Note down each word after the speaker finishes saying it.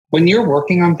when you're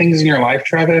working on things in your life,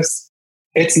 Travis,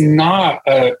 it's not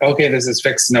okay, this is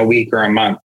fixed in a week or a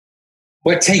month.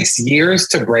 What takes years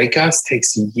to break us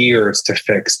takes years to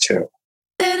fix too.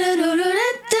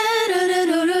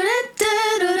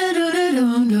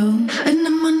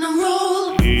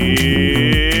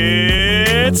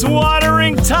 It's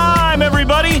watering time,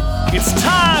 everybody. It's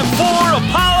time for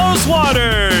Apollos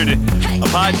Watered, a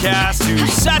podcast to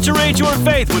saturate your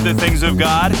faith with the things of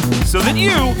God so that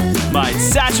you might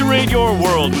saturate your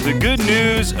world with the good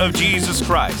news of Jesus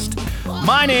Christ.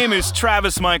 My name is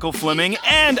Travis Michael Fleming,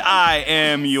 and I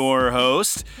am your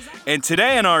host. And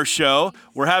today on our show,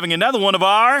 we're having another one of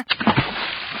our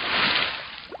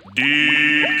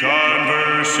Deep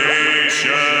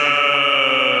Conversations.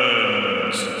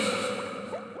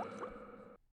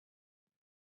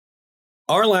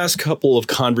 Our last couple of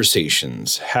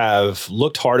conversations have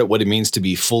looked hard at what it means to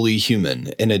be fully human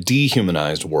in a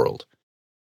dehumanized world.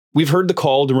 We've heard the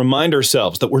call to remind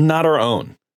ourselves that we're not our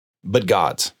own, but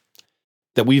God's,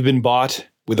 that we've been bought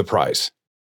with a price,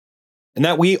 and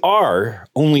that we are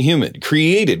only human,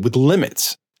 created with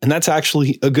limits, and that's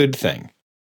actually a good thing.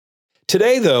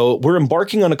 Today, though, we're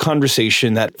embarking on a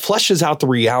conversation that fleshes out the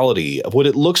reality of what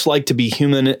it looks like to be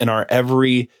human in our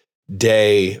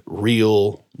everyday,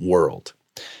 real world.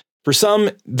 For some,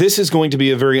 this is going to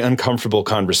be a very uncomfortable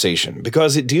conversation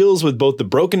because it deals with both the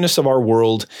brokenness of our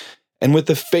world and with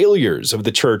the failures of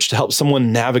the church to help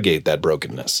someone navigate that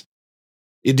brokenness.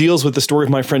 It deals with the story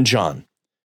of my friend John,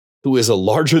 who is a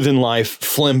larger-than-life,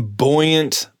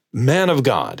 flamboyant man of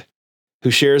God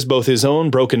who shares both his own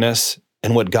brokenness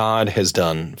and what God has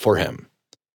done for him.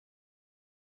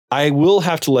 I will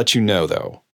have to let you know,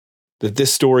 though, that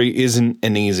this story isn't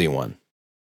an easy one.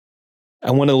 I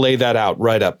want to lay that out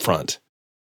right up front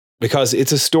because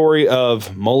it's a story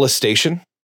of molestation.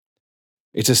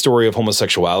 It's a story of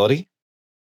homosexuality,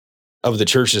 of the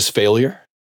church's failure,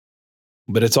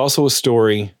 but it's also a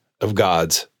story of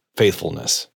God's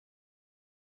faithfulness.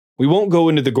 We won't go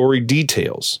into the gory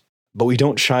details, but we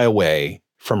don't shy away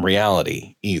from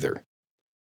reality either.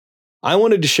 I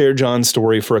wanted to share John's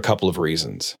story for a couple of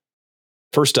reasons.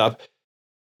 First up,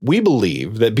 we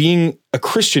believe that being a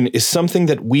Christian is something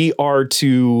that we are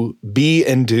to be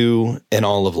and do in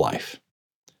all of life.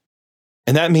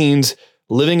 And that means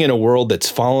living in a world that's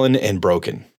fallen and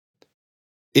broken.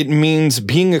 It means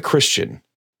being a Christian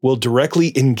will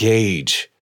directly engage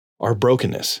our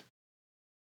brokenness.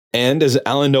 And as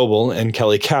Alan Noble and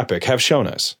Kelly Kapic have shown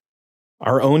us,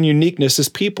 our own uniqueness as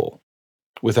people,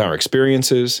 with our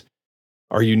experiences,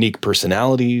 our unique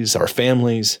personalities, our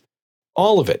families,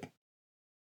 all of it.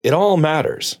 It all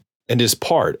matters and is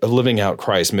part of living out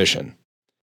Christ's mission.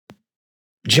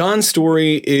 John's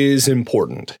story is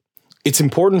important. It's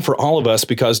important for all of us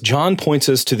because John points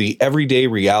us to the everyday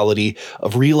reality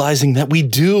of realizing that we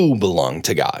do belong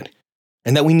to God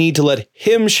and that we need to let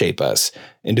Him shape us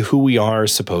into who we are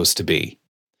supposed to be.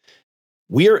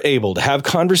 We are able to have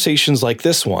conversations like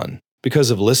this one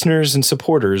because of listeners and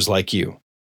supporters like you.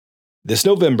 This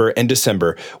November and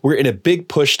December, we're in a big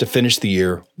push to finish the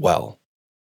year well.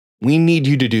 We need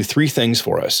you to do 3 things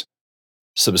for us: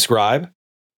 subscribe,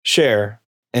 share,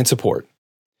 and support.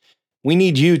 We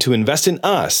need you to invest in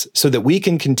us so that we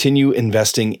can continue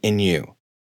investing in you.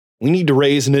 We need to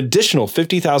raise an additional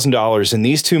 $50,000 in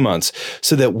these 2 months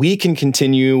so that we can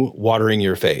continue watering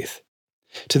your faith.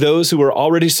 To those who are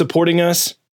already supporting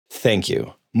us, thank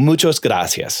you. Muchas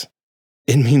gracias.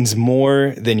 It means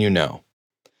more than you know.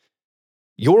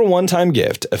 Your one-time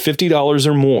gift of $50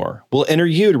 or more will enter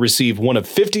you to receive one of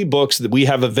 50 books that we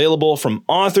have available from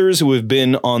authors who have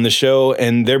been on the show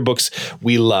and their books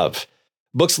we love.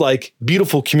 Books like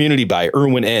Beautiful Community by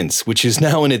Irwin Ince, which is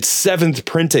now in its 7th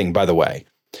printing, by the way.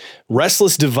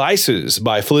 Restless Devices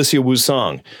by Felicia Wu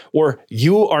Song, or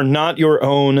You Are Not Your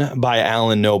Own by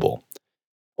Alan Noble.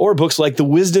 Or books like The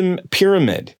Wisdom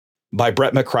Pyramid by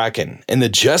Brett McCracken, and the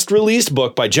just-released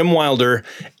book by Jim Wilder,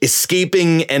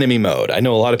 Escaping Enemy Mode. I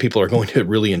know a lot of people are going to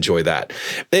really enjoy that.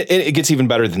 It gets even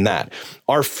better than that.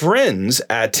 Our friends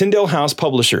at Tyndale House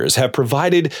Publishers have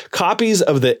provided copies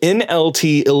of the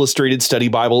NLT Illustrated Study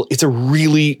Bible. It's a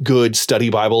really good study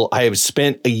Bible. I have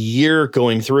spent a year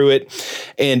going through it,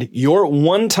 and your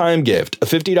one-time gift of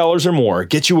 $50 or more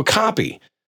gets you a copy.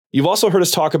 You've also heard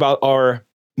us talk about our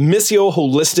Missio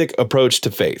Holistic approach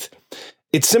to faith.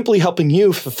 It's simply helping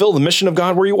you fulfill the mission of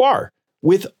God where you are,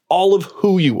 with all of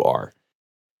who you are.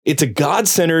 It's a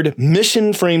God-centered,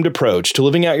 mission-framed approach to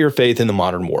living out your faith in the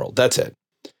modern world. That's it.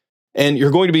 And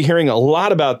you're going to be hearing a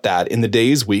lot about that in the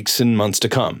days, weeks, and months to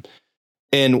come.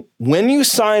 And when you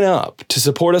sign up to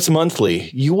support us monthly,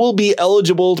 you will be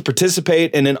eligible to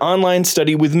participate in an online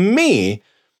study with me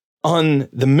on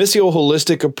the Missio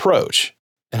Holistic approach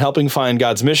and helping find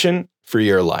God's mission for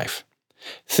your life.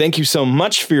 Thank you so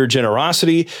much for your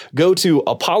generosity. Go to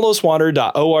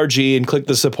apolloswater.org and click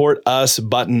the Support Us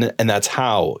button, and that's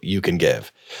how you can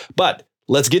give. But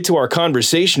let's get to our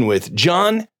conversation with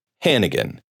John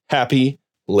Hannigan. Happy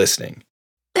listening.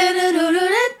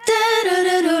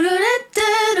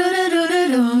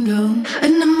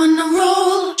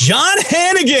 John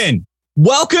Hannigan,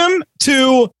 welcome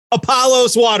to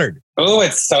Apollos Watered. Oh,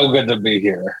 it's so good to be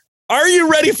here. Are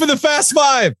you ready for the Fast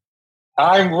Five?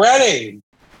 I'm ready.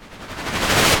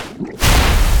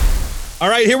 All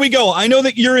right, here we go. I know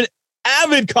that you're an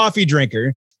avid coffee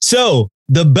drinker. So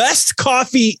the best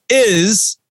coffee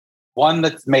is one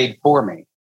that's made for me.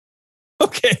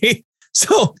 Okay.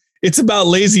 So it's about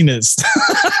laziness.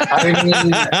 I mean,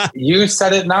 you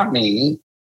said it, not me.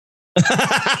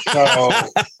 So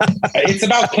it's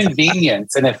about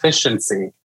convenience and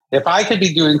efficiency. If I could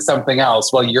be doing something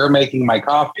else while you're making my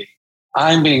coffee,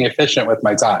 I'm being efficient with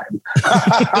my time.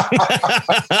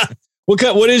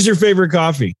 What is your favorite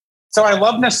coffee? So I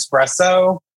love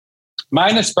Nespresso. My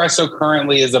Nespresso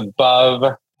currently is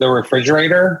above the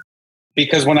refrigerator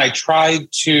because when I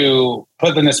tried to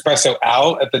put the Nespresso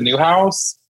out at the new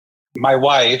house, my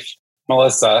wife,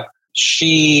 Melissa,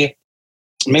 she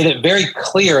made it very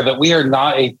clear that we are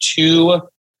not a 2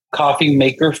 coffee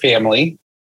maker family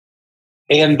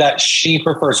and that she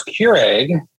prefers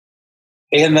Keurig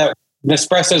and that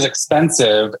Nespresso is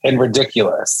expensive and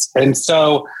ridiculous. And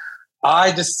so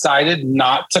I decided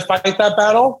not to fight that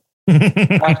battle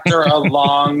after a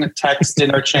long text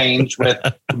interchange with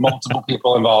multiple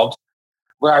people involved,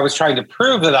 where I was trying to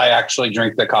prove that I actually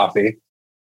drink the coffee.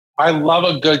 I love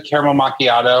a good caramel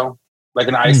macchiato, like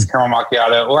an iced caramel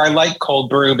macchiato, or I like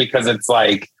cold brew because it's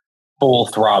like full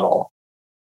throttle,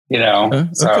 you know? Okay.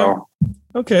 So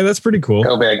okay, that's pretty cool.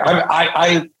 Go big.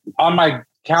 I on my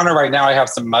counter right now, I have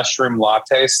some mushroom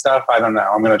latte stuff. I don't know.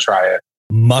 I'm going to try it.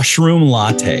 Mushroom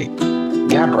latte.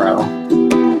 Yeah, bro.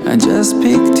 I just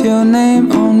picked your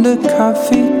name on the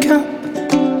coffee cup.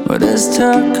 But there's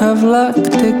talk of luck,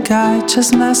 the guy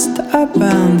just messed up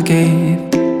and gave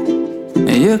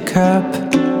your cup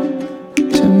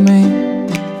to me.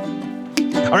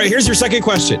 All right, here's your second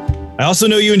question. I also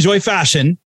know you enjoy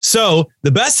fashion. So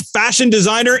the best fashion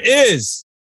designer is?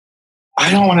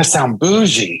 I don't want to sound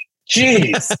bougie.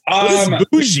 Jeez. What is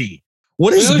bougie?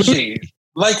 What is bougie?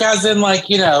 Like as in like,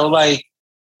 you know, like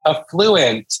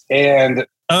affluent and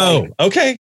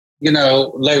okay. You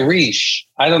know, le riche.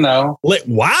 I don't know.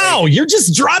 Wow, you're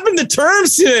just dropping the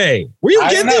terms today. Where you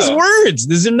get these words?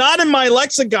 These are not in my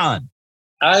lexicon.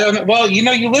 I don't know. Well, you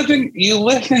know, you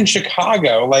lived in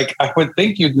Chicago. Like I would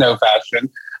think you'd know fashion.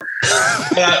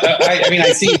 I mean,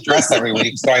 I see you dress every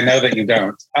week, so I know that you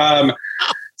don't.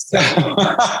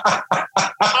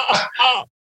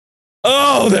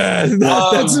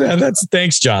 That's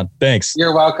thanks, John. Thanks.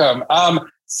 You're welcome.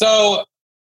 So,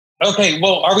 okay.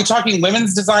 Well, are we talking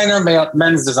women's designer,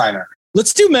 men's designer?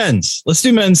 Let's do men's. Let's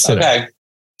do men's today. Okay.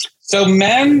 So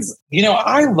men's, you know,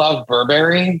 I love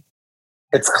Burberry.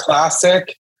 It's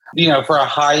classic, you know, for a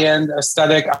high-end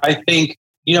aesthetic. I think,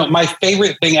 you know, my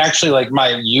favorite thing, actually, like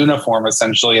my uniform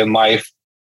essentially in life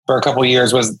for a couple of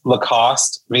years was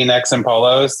Lacoste V-necks and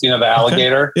polos, you know, the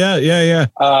alligator. Okay. Yeah.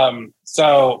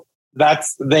 So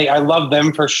I love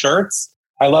them for shirts.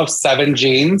 I love 7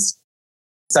 jeans.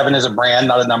 7 is a brand,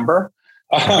 not a number.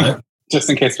 Just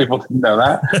in case people didn't know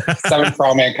that. 7 for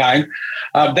all mankind.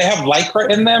 They have Lycra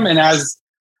in them. And as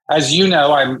you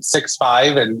know, I'm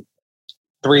 6'5" and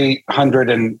 300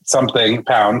 and something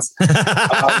pounds.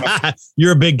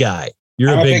 You're a big guy.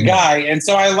 I'm a big guy. And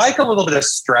so I like a little bit of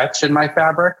stretch in my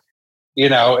fabric. You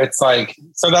know, it's like,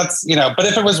 so that's, you know, but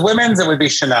if it was women's, it would be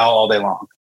Chanel all day long.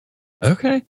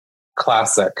 Okay.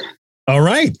 Classic. All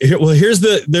right. Well, here's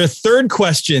the third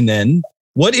question then.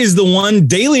 What is the one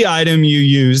daily item you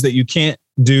use that you can't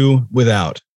do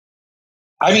without?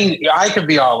 I mean, I could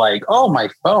be all like, oh, my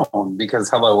phone, because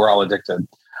hello, we're all addicted.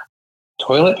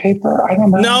 Toilet paper? I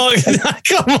don't know. No,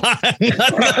 come on.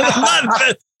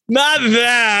 Not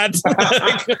that.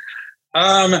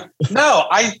 No,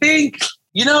 I think,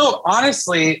 you know,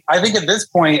 honestly, I think at this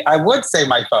point, I would say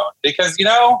my phone because, you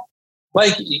know,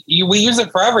 like we use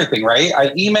it for everything, right?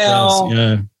 I email,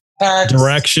 text,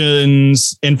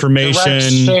 directions,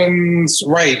 information.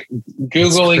 Right.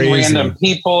 Googling random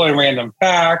people and random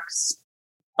facts.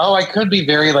 Oh, I could be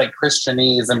very like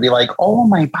Christianese and be like, oh,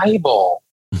 my Bible.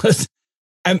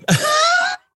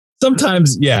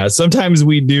 Sometimes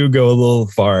we do go a little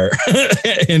far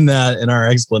in our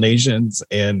explanations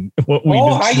and what we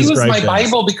I use my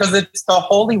Bible because it's the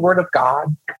holy word of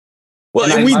God.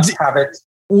 Well, we must have it.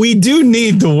 we do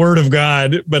need the word of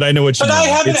God, but I know what you mean. But I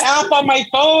have an app on my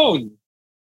phone.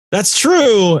 That's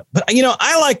true. But,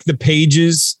 I like the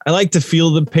pages. I like to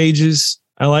feel the pages.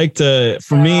 I like to,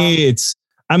 for me,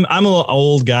 I'm a little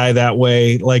old guy that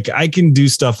way. Like I can do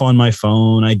stuff on my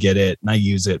phone. I get it and I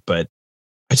use it, but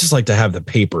I just like to have the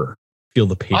paper, feel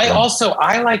the paper.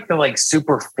 I like the like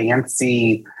super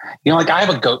fancy, like I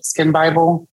have a goatskin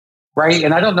Bible, right?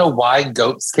 And I don't know why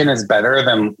goatskin is better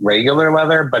than regular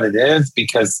leather, but it is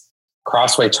because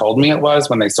Crossway told me it was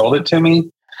when they sold it to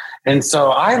me. And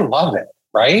so I love it,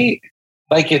 right?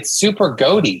 Like it's super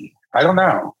goaty. I don't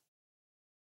know.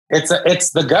 It's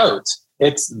the goat.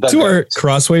 It's the to goat. Our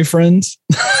Crossway friends.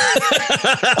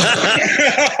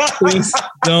 Please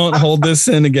don't hold this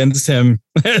in against him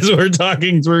as we're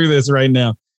talking through this right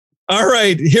now. All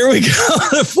right, here we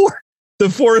go. The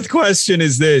fourth question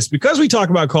is this, because we talk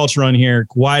about culture on here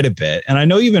quite a bit, and I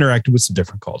know you've interacted with some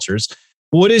different cultures.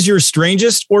 What is your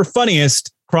strangest or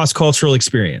funniest cross-cultural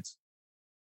experience?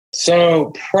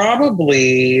 So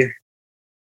probably,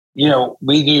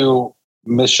 we do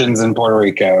missions in Puerto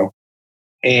Rico,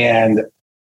 and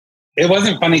it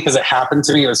wasn't funny because it happened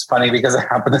to me. It was funny because it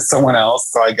happened to someone else.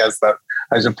 So I guess that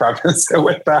I should preface it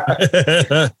with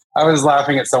that. I was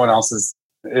laughing at someone else's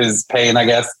pain, I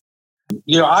guess.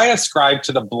 I ascribe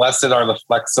to the blessed are the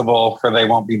flexible, for they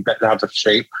won't be bent out of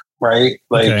shape, right?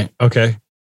 Like, okay.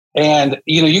 And,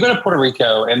 you go to Puerto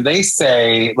Rico and they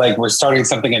say, like, we're starting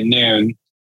something at noon.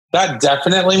 That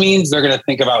definitely means they're going to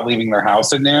think about leaving their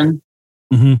house at noon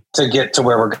to get to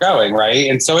where we're going, right?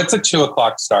 And so it's a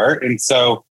 2:00 start. And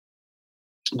so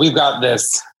we've got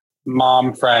this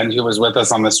mom friend who was with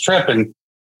us on this trip, and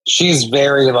she's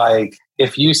very like,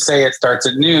 if you say it starts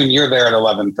at noon, you're there at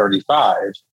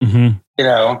 11:35, and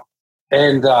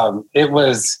it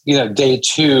was, day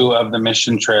 2 of the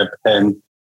mission trip. And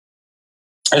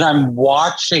I'm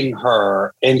watching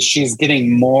her, and she's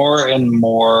getting more and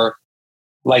more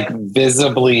like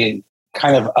visibly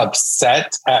kind of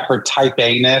upset at her type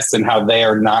A-ness and how they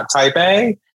are not type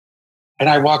A. And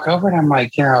I walk over and I'm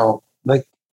like, like,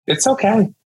 it's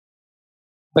okay.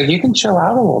 Like, you can chill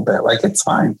out a little bit. Like, it's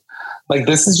fine. Like,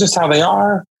 this is just how they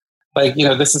are. Like,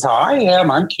 this is how I am.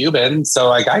 I'm Cuban. So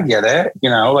like, I get it,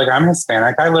 like I'm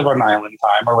Hispanic. I live on island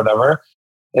time or whatever.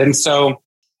 And so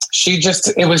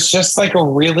it was just like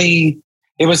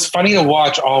it was funny to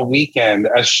watch all weekend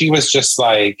as she was just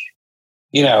like,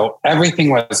 everything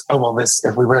was,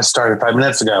 if we would have started 5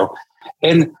 minutes ago.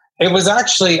 And it was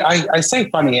actually, I say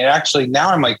funny, actually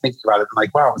now I'm like thinking about it. I'm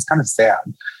like, wow, it was kind of sad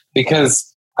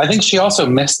because I think she also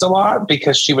missed a lot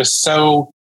because she was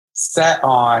so set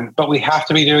on, but we have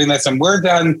to be doing this and we're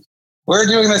doing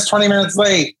this 20 minutes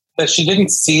late, that she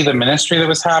didn't see the ministry that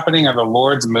was happening or the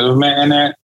Lord's movement in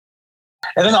it.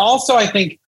 And then also I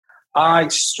think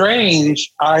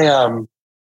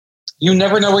you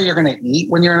never know what you're going to eat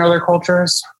when you're in other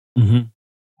cultures.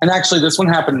 And actually this one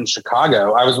happened in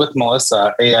Chicago. I was with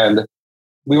Melissa and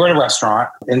we were at a restaurant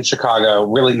in Chicago,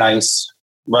 really nice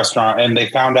restaurant. And they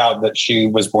found out that she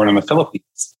was born in the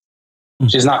Philippines.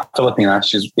 She's not Filipina.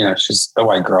 She's a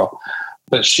white girl,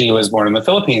 but she was born in the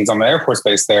Philippines on the Air Force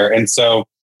Base there. And so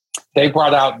they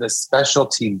brought out this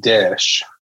specialty dish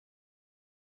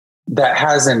that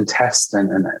has intestine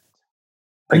in it,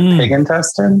 like pig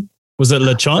intestine. Was it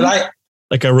lechon?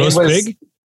 Like a roast pig?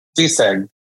 Sisig.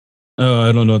 Oh,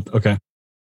 I don't know. Okay.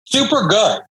 Super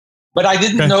good. But I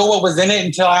didn't know what was in it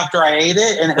until after I ate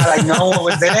it. And had I known what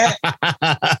was in it.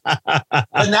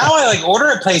 But now I like order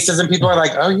at places and people are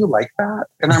like, oh, you like that?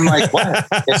 And I'm like, what?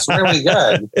 It's really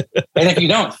good. And if you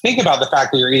don't think about the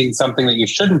fact that you're eating something that you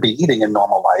shouldn't be eating in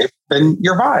normal life, then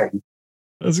you're fine.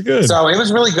 That's good. So it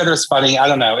was really good. It was funny. I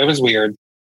don't know. It was weird.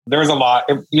 There was a lot,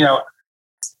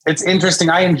 it's interesting.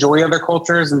 I enjoy other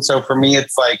cultures. And so for me,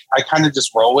 it's like, I kind of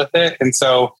just roll with it. And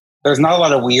so there's not a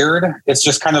lot of weird. It's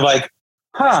just kind of like,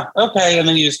 okay. And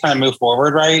then you just kind of move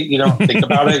forward, right? You don't think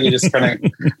about it. You just kind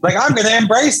of like, I'm going to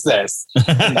embrace this.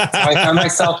 And that's how I found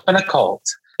myself in a cult.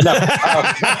 No.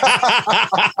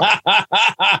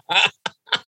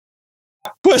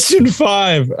 Question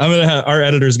 5. Our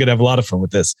editor's going to have a lot of fun with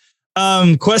this.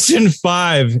 Question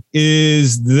 5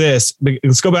 is this.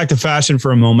 Let's go back to fashion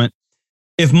for a moment.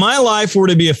 If my life were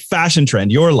to be a fashion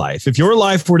trend, if your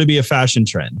life were to be a fashion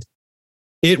trend,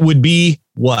 it would be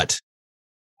what?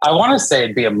 I want to say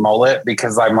it'd be a mullet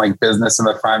because I'm like business in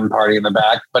the front and party in the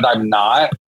back, but I'm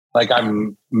not. Like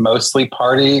I'm mostly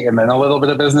party and then a little bit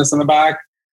of business in the back.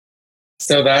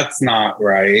 So that's not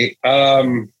right.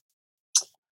 The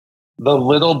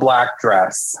little black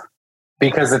dress,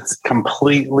 because it's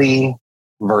completely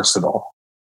versatile.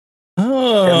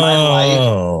 Oh. And my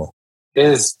life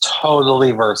is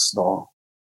totally versatile.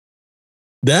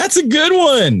 That's a good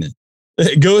one.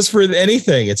 It goes for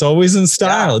anything. It's always in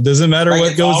style. It doesn't matter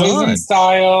what goes on. In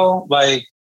style,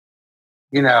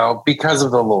 because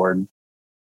of the Lord.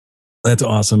 That's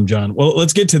awesome, John. Well,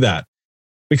 let's get to that.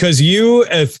 Because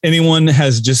if anyone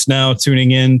has just now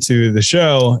tuning in to the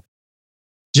show,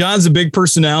 John's a big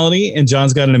personality and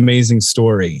John's got an amazing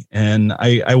story. And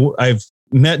I've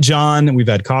met John and we've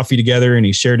had coffee together and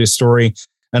he shared his story.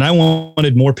 And I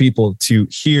wanted more people to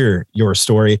hear your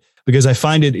story because I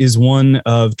find it is one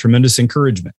of tremendous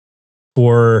encouragement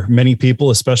for many people,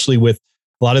 especially with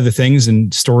a lot of the things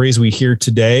and stories we hear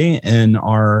today in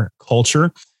our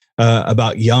culture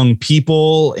about young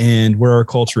people and where our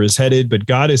culture is headed. But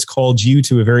God has called you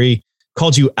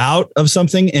out of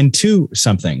something and to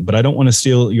something. But I don't want to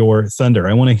steal your thunder.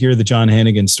 I want to hear the John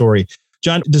Hannigan story.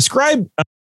 John, describe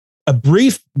a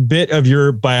brief bit of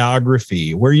your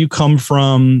biography, where you come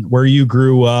from, where you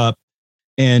grew up,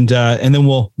 and then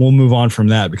we'll move on from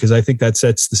that, because I think that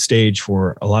sets the stage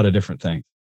for a lot of different things.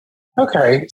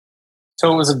 Okay.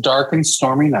 So it was a dark and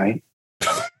stormy night.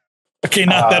 Okay,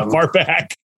 not that far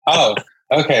back. Oh,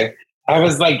 okay. I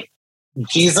was like,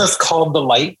 Jesus called the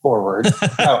light forward.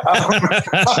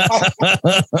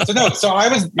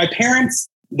 My parents,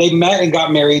 they met and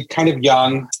got married kind of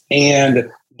young. And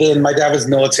then my dad was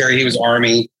military. He was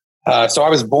Army. So I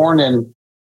was born in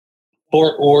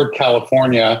Fort Ord,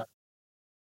 California,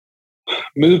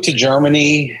 moved to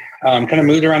Germany, kind of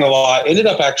moved around a lot. Ended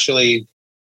up actually,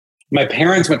 my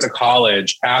parents went to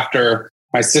college after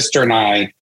my sister and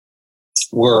I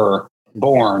were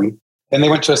born. And they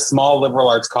went to a small liberal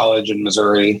arts college in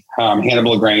Missouri,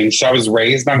 Hannibal Grange. So I was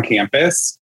raised on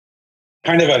campus.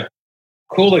 Kind of a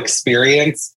cool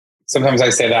experience. Sometimes I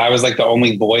say that I was like the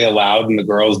only boy allowed in the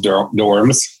girls'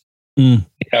 dorms.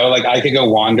 I could go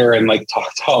wander and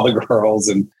talk to all the girls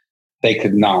and they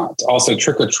could not. Also,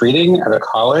 trick-or-treating at a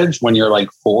college when you're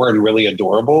 4 and really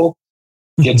adorable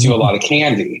gets you a lot of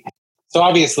candy. So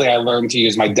obviously I learned to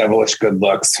use my devilish good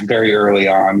looks very early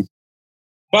on.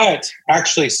 But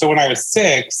actually, so when I was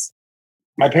 6,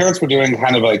 my parents were doing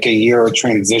kind of a year of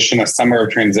transition, a summer of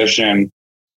transition.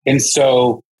 And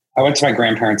so I went to my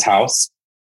grandparents' house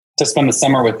to spend the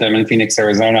summer with them in Phoenix,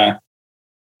 Arizona.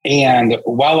 And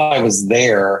while I was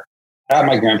there at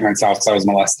my grandparents' house, I was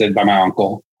molested by my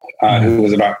uncle, who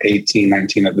was about 18,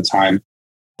 19 at the time.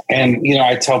 And,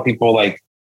 I tell people I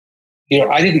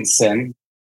didn't sin.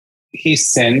 He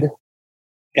sinned,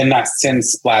 and that sin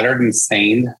splattered and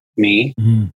stained me.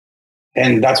 Mm-hmm.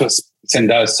 And that's what sin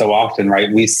does so often,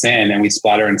 right? We sin and we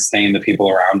splatter and stain the people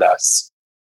around us.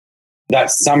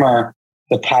 That summer,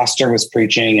 the pastor was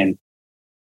preaching and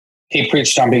he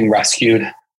preached on being rescued,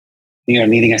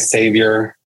 needing a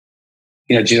savior,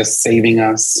 Jesus saving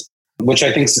us, which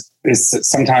I think is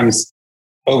sometimes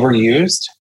overused.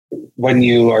 When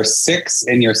you are 6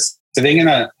 and you're sitting in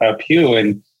a pew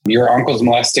and your uncle's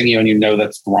molesting you and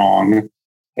that's wrong,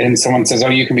 and someone says, oh,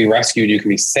 you can be rescued, you can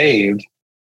be saved.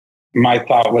 My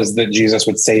thought was that Jesus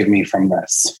would save me from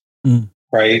this,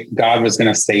 right? God was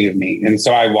going to save me. And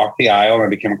so I walked the aisle and I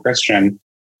became a Christian.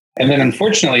 And then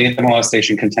unfortunately, the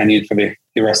molestation continued for the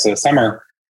rest of the summer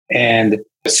and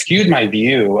skewed my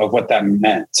view of what that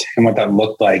meant and what that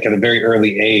looked like. At a very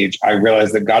early age, I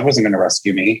realized that God wasn't going to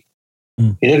rescue me.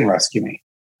 He didn't rescue me.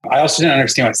 I also didn't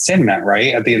understand what sin meant,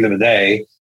 right? At the end of the day.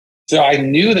 So I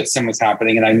knew that sin was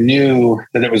happening and I knew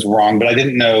that it was wrong, but I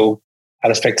didn't know how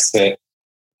to fix it.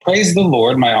 Praise the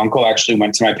Lord. My uncle actually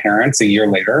went to my parents a year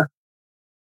later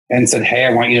and said, hey,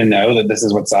 I want you to know that this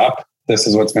is what's up. This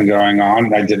is what's been going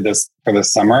on. I did this for the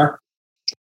summer.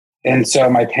 And so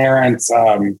my parents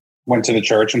went to the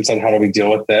church and said, how do we deal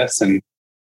with this? And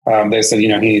they said, he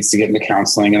needs to get into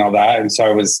counseling and all that. And so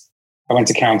I went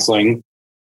to counseling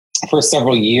for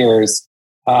several years.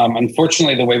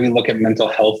 Unfortunately, the way we look at mental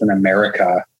health in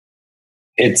America,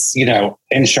 it's,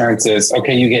 insurance is,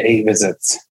 okay, you get 8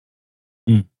 visits,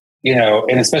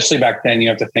 and especially back then, you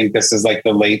have to think this is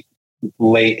the late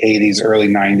 80s, early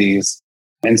 90s.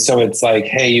 And so it's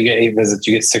hey, you get 8 visits,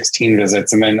 you get 16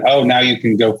 visits. And then, now you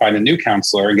can go find a new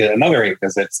counselor and get another 8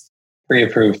 visits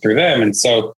pre-approved through them. And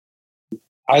so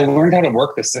I learned how to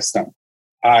work the system.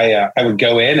 I would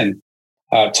go in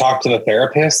and talk to the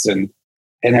therapist and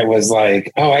it was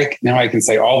now I can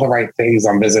say all the right things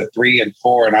on visit 3 and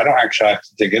 4, and I don't actually have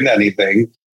to dig into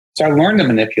anything. So I learned to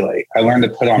manipulate. I learned to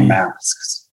put on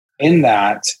masks. In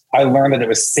that, I learned that it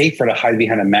was safer to hide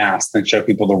behind a mask than show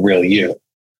people the real you.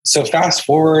 So fast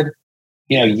forward,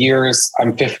 years,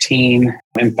 I'm 15,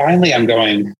 and finally I'm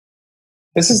going,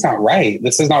 this is not right.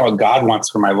 This is not what God wants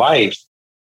for my life.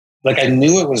 I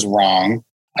knew it was wrong.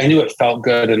 I knew it felt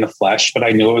good in the flesh, but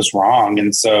I knew it was wrong.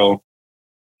 And so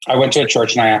I went to a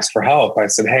church and I asked for help. I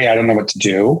said, hey, I don't know what to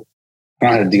do. I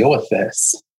don't know how to deal with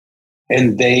this.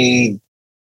 And they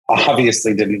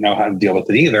obviously didn't know how to deal with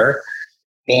it either.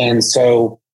 And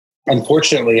so,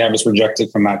 unfortunately, I was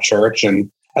rejected from that church.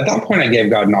 And at that point, I gave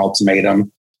God an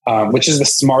ultimatum, which is the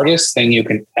smartest thing you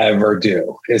can ever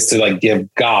do, is to like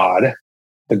give God,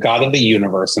 the God of the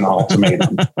universe, an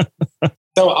ultimatum.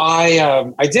 So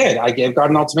I did. I gave God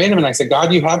an ultimatum and I said,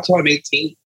 God, you have till I'm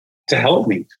 18 to help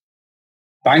me.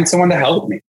 Find someone to help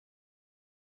me.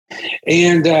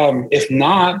 And if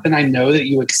not, then I know that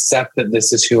you accept that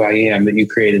this is who I am, that you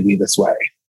created me this way.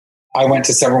 I went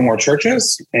to several more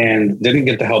churches and didn't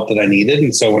get the help that I needed.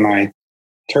 And so when I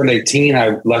turned 18,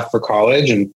 I left for college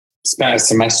and spent a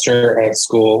semester at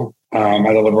school at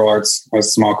a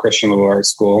small Christian liberal arts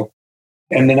school.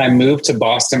 And then I moved to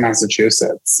Boston,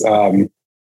 Massachusetts.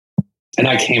 And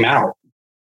I came out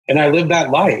and I lived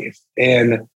that life.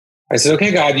 And I said,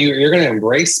 okay, God, you're going to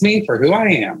embrace me for who I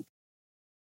am.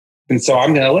 And so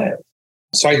I'm going to live.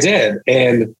 So I did.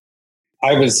 And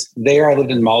I was there. I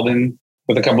lived in Malden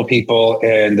with a couple of people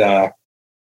and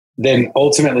then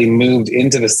ultimately moved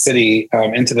into the city,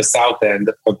 into the south end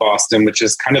of Boston, which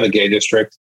is kind of the gay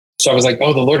district. So I was like,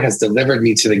 oh, the Lord has delivered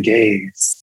me to the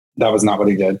gays. That was not what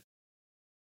he did.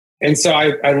 And so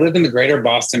I lived in the Greater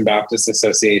Boston Baptist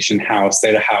Association house. They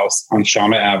had a house on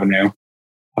Shawmut Avenue.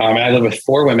 And I lived with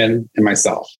 4 women and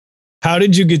myself. How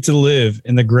did you get to live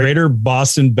in the Greater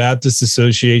Boston Baptist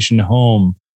Association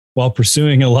home while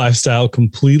pursuing a lifestyle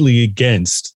completely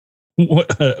against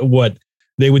what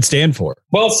they would stand for?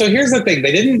 Well, so here's the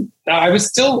thing. I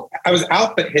was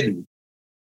out but hidden.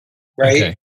 Right.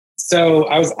 Okay. So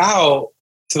I was out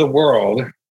to the world,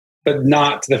 but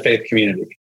not to the faith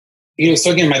community.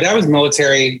 So again, my dad was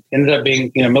military, ended up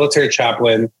being, military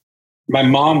chaplain. My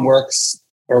mom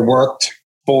worked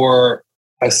for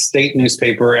a state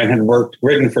newspaper and had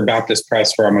written for Baptist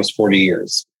Press for almost 40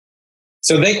 years.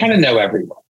 So they kind of know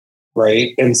everyone,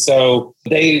 right? And so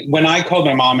when I called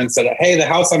my mom and said, hey, the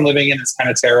house I'm living in is kind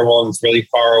of terrible and it's really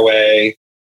far away,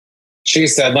 she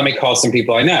said, let me call some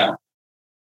people I know.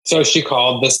 So she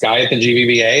called this guy at the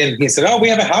GBBA and he said, oh, we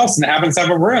have a house and it happens to have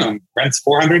a room. Rent's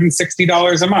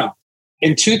 $460 a month.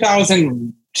 In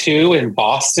 2002 in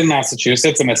Boston,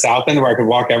 Massachusetts, in the South End where I could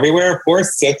walk everywhere,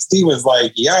 $460 was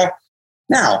like, yeah.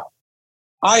 Now,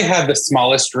 I had the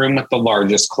smallest room with the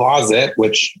largest closet,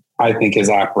 which I think is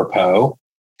apropos,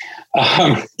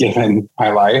 given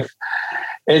my life.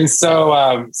 And so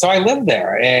I lived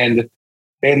there and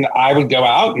I would go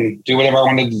out and do whatever I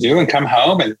wanted to do and come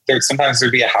home. And sometimes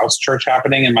there'd be a house church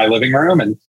happening in my living room.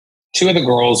 And 2 of the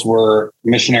girls were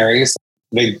missionaries.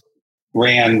 They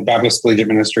ran Baptist Collegiate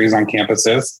Ministries on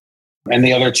campuses. And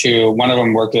the other 2, one of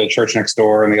them worked at a church next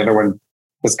door and the other one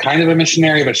was kind of a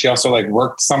missionary, but she also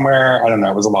worked somewhere. I don't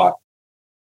know. It was a lot.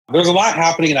 There was a lot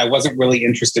happening and I wasn't really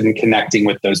interested in connecting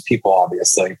with those people,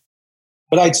 obviously.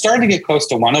 But I'd started to get close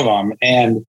to one of them.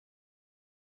 And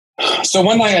so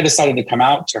one night I decided to come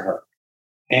out to her.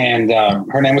 And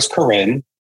her name was Corinne.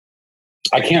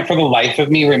 I can't for the life of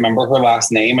me remember her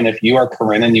last name. And if you are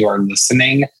Corinne and you are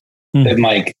listening, then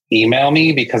email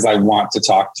me because I want to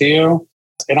talk to you.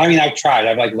 And I mean, I've tried.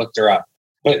 I've looked her up.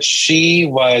 But she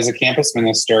was a campus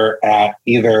minister at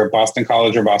either Boston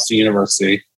College or Boston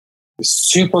University.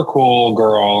 Super cool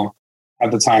girl.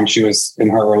 At the time, she was in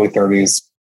her early 30s.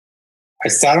 I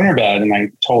sat on her bed and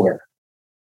I told her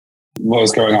what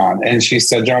was going on. And she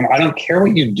said, John, I don't care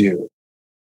what you do.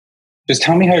 Just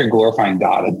tell me how you're glorifying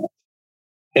God in it.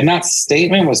 And that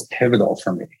statement was pivotal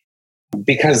for me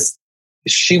because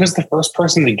she was the first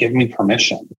person to give me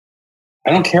permission. I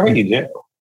don't care what you do.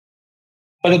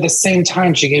 But at the same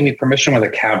time, she gave me permission with a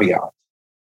caveat.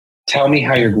 Tell me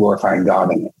how you're glorifying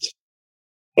God in it.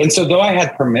 And so though I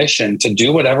had permission to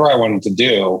do whatever I wanted to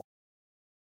do,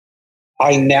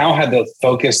 I now had to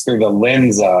focus through the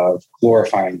lens of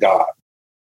glorifying God.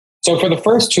 So for the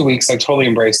first 2 weeks, I totally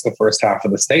embraced the first half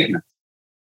of the statement.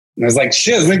 And I was like,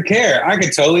 she doesn't care. I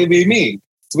could totally be me.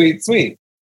 Sweet, sweet.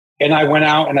 And I went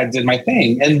out and I did my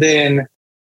thing. And then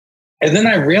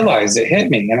I realized it hit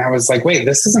me. And I was like, wait,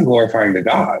 this isn't glorifying to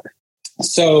God.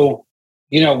 So,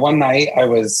 one night I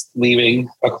was leaving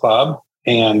a club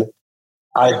and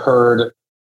I heard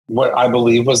what I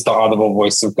believe was the audible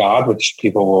voice of God, which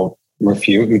people will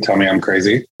refute and tell me I'm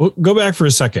crazy. Well, go back for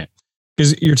a second,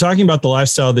 because you're talking about the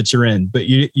lifestyle that you're in, but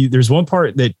there's one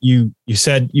part that you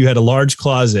said you had a large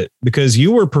closet because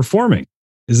you were performing.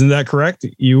 Isn't that correct?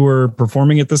 You were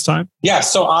performing at this time? Yeah.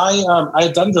 So I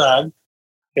had done drag.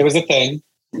 It was a thing,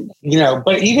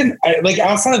 but even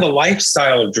outside of the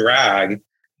lifestyle of drag,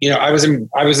 I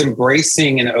was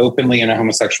embracing and openly in a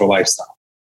homosexual lifestyle.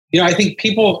 I think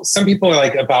some people are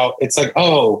like it's like,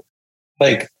 oh,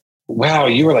 like, wow,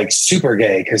 you were like super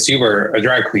gay because you were a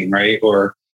drag queen, right?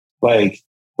 Or like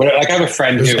I have a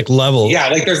friend there's who like levels. Yeah,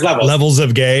 like there's levels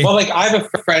of gay. Well, like I have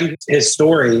a friend, his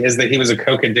story is that he was a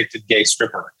coke addicted gay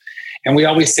stripper. And we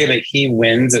always say that he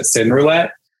wins at Sin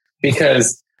Roulette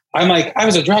because I'm like, I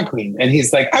was a drag queen. And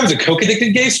he's like, I was a coke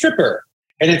addicted gay stripper.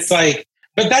 And it's like,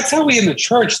 but that's how we in the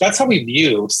church, that's how we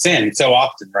view sin so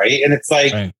often, right? And it's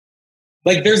like, right.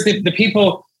 Like there's the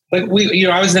people, like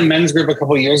I was in a men's group a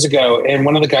couple of years ago, and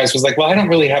one of the guys was like, well, I don't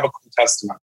really have a cool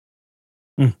testimony.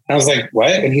 And I was like,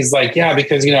 what? And he's like, yeah,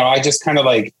 because, I just kind of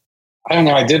like, I don't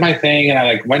know, I did my thing and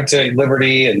I like went to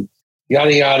Liberty and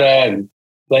yada, yada. And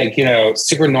like,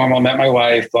 super normal, met my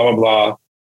wife, blah, blah, blah.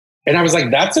 And I was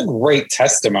like, that's a great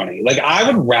testimony. Like, I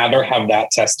would rather have that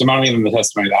testimony than the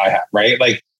testimony that I have, right?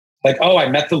 Like, oh, I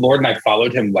met the Lord and I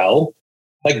followed him well.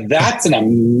 Like, that's an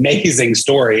amazing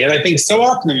story. And I think so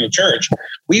often in the church,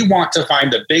 we want to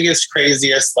find the biggest,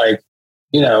 craziest, like,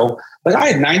 like I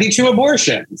had 92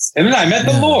 abortions and then I met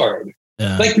the Lord.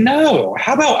 Yeah. Like, no,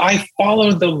 how about I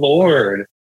followed the Lord?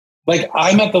 Like,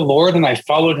 I met the Lord and I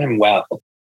followed him well.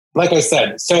 Like I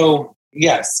said, so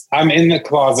yes, I'm in the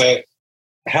closet,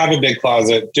 have a big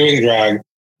closet, doing drag,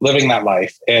 living that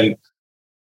life. So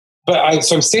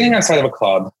I'm standing outside of a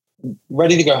club,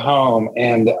 ready to go home.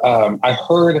 And I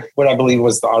heard what I believe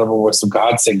was the audible voice of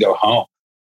God say, go home.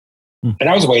 And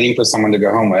I was waiting for someone to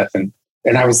go home with.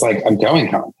 And I was like, I'm going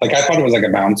home. Like, I thought it was like a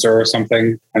bouncer or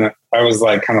something. And I was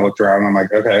like, kind of looked around and I'm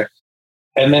like, okay.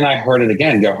 And then I heard it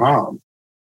again, go home.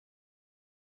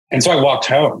 And so I walked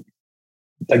home,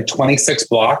 like 26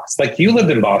 blocks. Like, you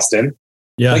lived in Boston.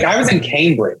 Yeah. Like, I was in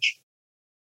Cambridge.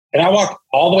 And I walked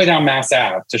all the way down Mass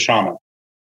Ave to Shawmut.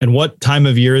 And what time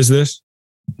of year is this?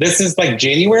 This is like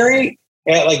January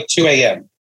at like 2 a.m.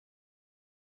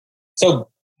 So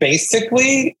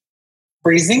basically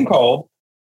freezing cold,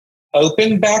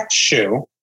 open back shoe,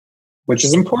 which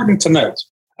is important to note.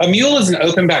 A mule is an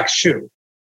open back shoe.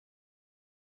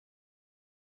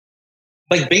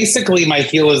 Like, basically my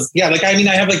heel is, I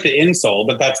have like the insole,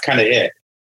 but that's kind of it.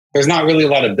 There's not really a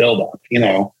lot of buildup,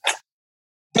 So,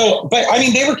 but I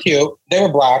mean, they were cute. They were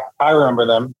black. I remember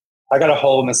them. I got a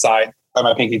hole in the side by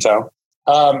my pinky toe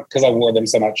because I wore them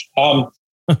so much.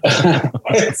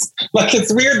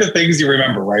 It's weird the things you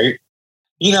remember, right?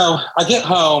 I get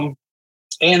home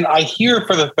and I hear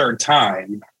for the third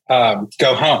time, go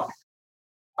home.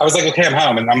 I was like, okay, I'm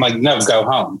home. And I'm like, no, go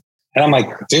home. And I'm like,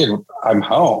 dude, I'm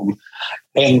home.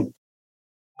 And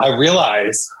I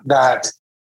realize that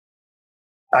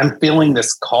I'm feeling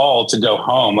this call to go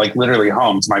home, like literally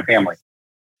home to my family.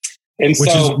 And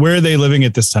where are they living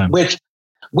at this time? Which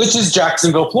is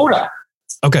Jacksonville, Florida.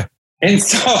 Okay. And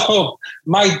so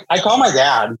I call my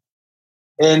dad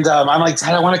and I'm like,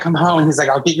 Dad, I want to come home. And he's like,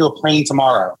 I'll get you a plane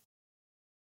tomorrow.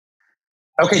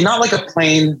 Okay. Not like a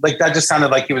plane. Like, that just sounded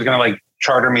like he was going to like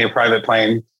charter me a private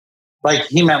plane. Like,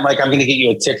 he meant like, I'm going to get you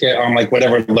a ticket on like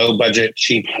whatever low budget,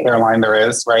 cheap airline there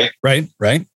is. Right.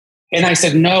 Right. And I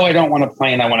said, no, I don't want a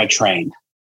plane. I want a train.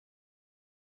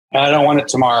 And I don't want it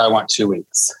tomorrow. I want 2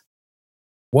 weeks.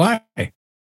 Why?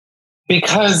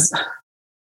 Because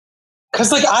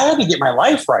like, I had to get my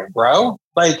life right, bro.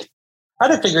 Like, I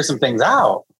had to figure some things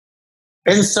out.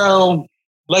 And so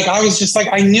like, I was just like,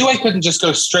 I knew I couldn't just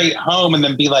go straight home and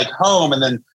then be like home. And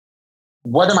then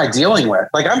what am I dealing with?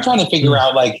 Like, I'm trying to figure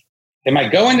out, like, am I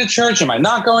going to church? Am I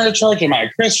not going to church? Am I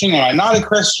a Christian? Am I not a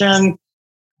Christian?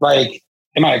 Like,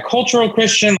 am I a cultural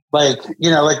Christian? Like,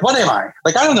 like, what am I?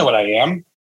 Like, I don't know what I am.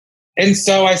 And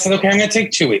so I said, okay, I'm going to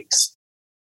take 2 weeks.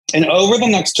 And over the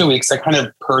next 2 weeks, I kind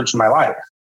of purged my life.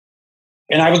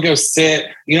 And I would go sit,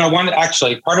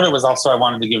 part of it was also I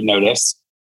wanted to give notice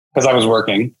because I was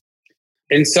working.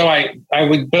 And so I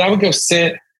would go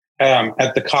sit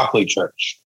at the Copley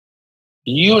Church.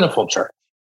 Beautiful church.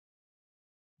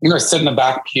 Sit in the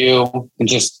back pew and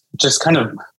just kind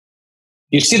of,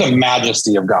 you see the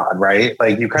majesty of God, right?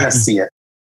 Like, you kind of see it.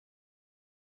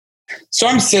 So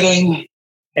I'm sitting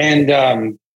and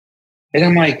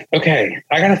I'm like, okay,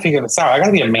 I got to figure this out. I got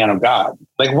to be a man of God.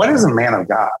 Like, what is a man of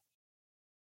God?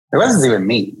 What does it even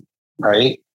mean?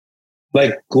 Right?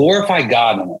 Like, glorify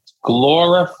God in it.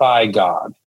 Glorify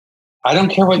God. I don't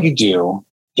care what you do.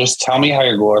 Just tell me how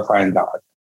you're glorifying God.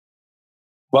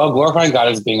 Well, glorifying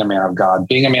God is being a man of God.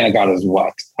 Being a man of God is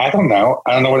what? I don't know.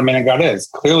 I don't know what a man of God is.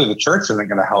 Clearly, the church isn't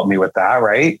going to help me with that,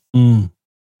 right?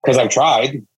 Because I've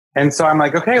tried. And so I'm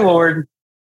like, okay, Lord,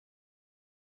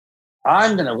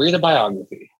 I'm going to read a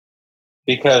biography.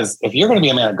 Because if you're going to be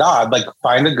a man of God, like,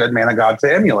 find a good man of God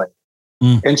to emulate.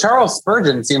 And Charles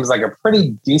Spurgeon seems like a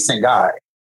pretty decent guy.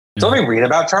 So let me read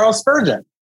about Charles Spurgeon.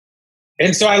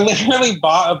 And so I literally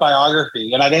bought a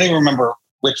biography, and I don't even remember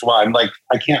which one. Like,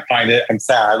 I can't find it. I'm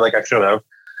sad. Like, I should have.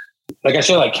 Like, I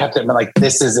should have kept it and been like,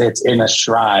 this is it in a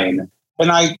shrine.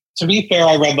 And to be fair,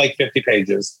 I read like 50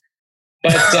 pages.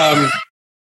 But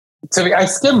I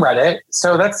skim read it.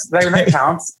 So that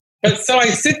counts. But so I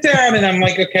sit down and I'm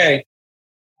like, okay.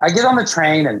 I get on the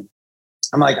train and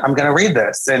I'm like, I'm going to read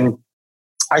this. And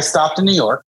I stopped in New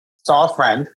York, saw a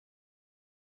friend,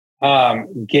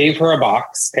 gave her a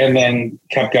box, and then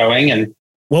kept going. And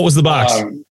what was the box?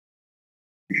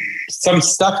 Some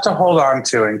stuff to hold on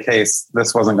to in case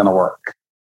this wasn't going to work.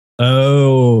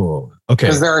 Oh, okay.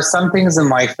 Because there are some things in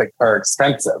life that are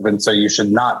expensive, and so you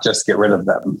should not just get rid of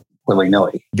them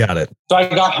willy-nilly. Got it. So I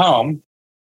got home,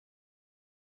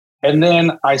 and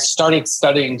then I started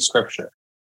studying scripture.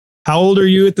 How old are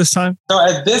you at this time? So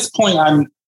at this point, I'm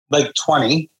like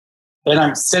 20, and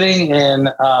I'm sitting in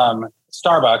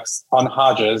Starbucks on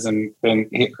Hodges and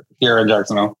here in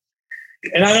Jacksonville.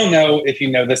 And I don't know if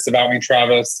you know this about me,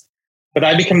 Travis, but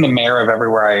I become the mayor of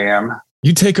everywhere I am.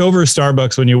 You take over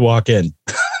Starbucks when you walk in.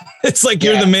 It's like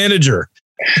you're the manager.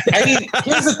 I mean,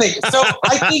 here's the thing. So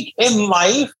I think in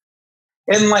life,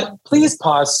 please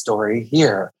pause story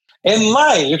here. In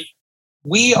life,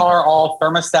 we are all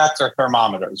thermostats or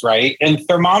thermometers, right? And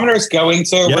thermometers go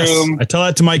into a room. I tell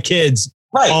that to my kids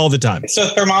all the time. So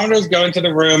thermometers go into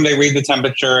the room, they read the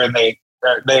temperature, and they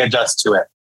adjust to it.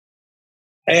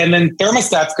 And then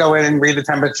thermostats go in and read the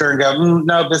temperature and go,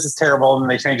 no, this is terrible. And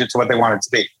they change it to what they want it to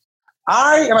be.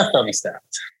 I am a thermostat.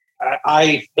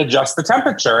 I adjust the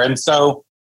temperature. And so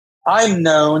I'm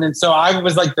known. And so I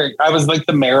was like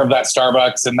the mayor of that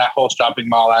Starbucks and that whole shopping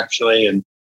mall, actually. And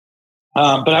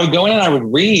but I would go in and I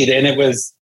would read, and it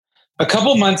was a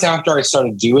couple months after I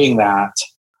started doing that.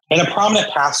 And a prominent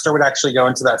pastor would actually go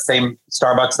into that same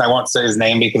Starbucks, and I won't say his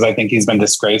name because I think he's been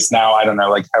disgraced now. I don't know,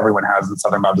 like everyone has in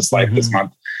Southern Baptist life this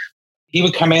month. He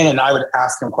would come in and I would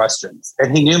ask him questions,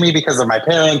 and he knew me because of my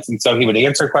parents. And so he would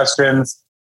answer questions.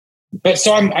 But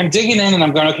so I'm digging in and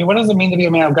I'm going, okay, what does it mean to be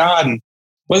a man of God? And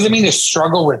what does it mean to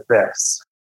struggle with this?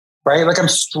 Right? Like, I'm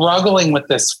struggling with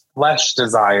this flesh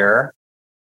desire.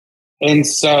 And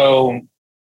so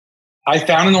I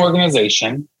found an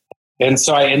organization. And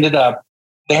so I ended up,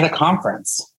 they had a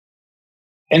conference.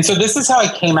 And so this is how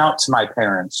I came out to my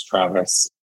parents, Travis.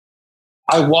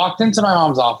 I walked into my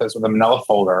mom's office with a manila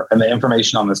folder and the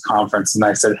information on this conference. And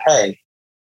I said, hey,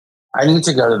 I need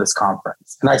to go to this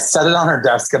conference. And I set it on her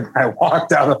desk and I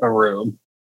walked out of the room.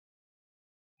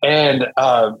 And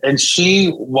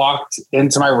she walked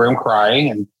into my room crying.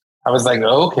 And I was like,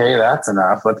 okay, that's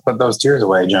enough. Let's put those tears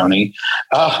away, Joni.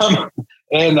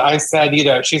 And I said,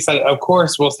 she said, of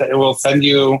course, we'll send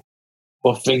you,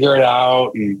 we'll figure it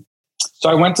out. And so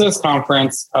I went to this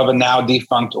conference of a now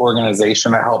defunct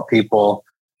organization that helped people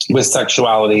with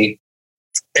sexuality.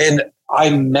 And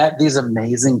I met these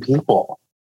amazing people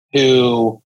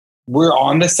who were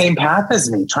on the same path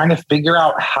as me, trying to figure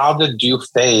out how to do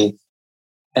faith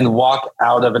and walk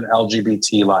out of an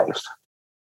LGBT life.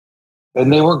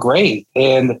 And they were great.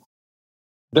 And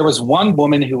there was one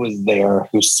woman who was there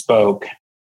who spoke,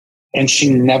 and she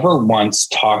never once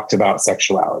talked about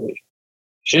sexuality.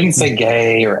 She didn't say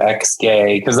gay or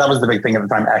ex-gay, because that was the big thing at the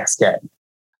time, ex-gay.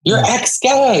 You're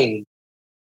ex-gay.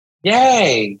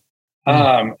 Yay.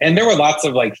 And there were lots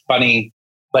of like funny,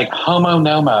 like homo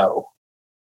nomo.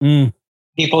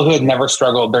 People who had never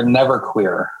struggled. They're never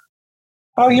queer.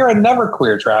 Oh, you're a never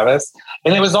queer, Travis.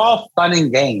 And it was all fun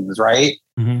and games, right?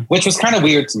 Which was kind of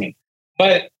weird to me.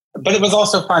 But it was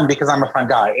also fun because I'm a fun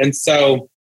guy. And so,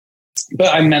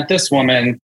 but I met this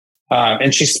woman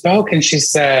and she spoke and she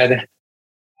said,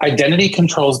 identity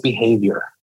controls behavior.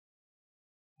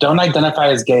 Don't identify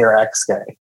as gay or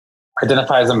ex-gay.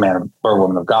 Identify as a man or a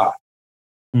woman of God.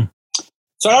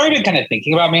 So I'd already been kind of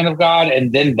thinking about man of God,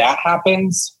 and then that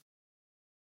happens.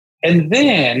 And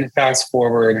then fast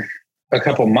forward a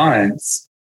couple months,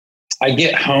 I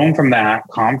get home from that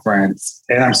conference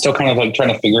and I'm still kind of like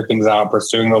trying to figure things out,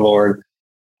 pursuing the Lord.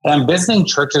 And I'm visiting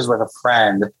churches with a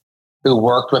friend who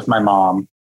worked with my mom.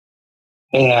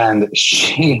 And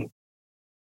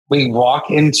we walk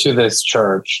into this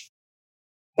church,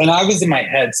 and I was in my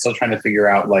head still trying to figure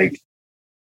out, like,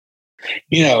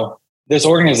 this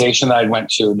organization that I went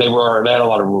to, they had a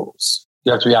lot of rules.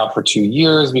 You have to be out for 2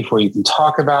 years before you can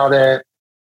talk about it.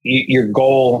 Your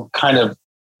goal kind of,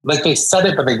 like, they said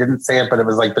it, but they didn't say it, but it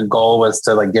was like the goal was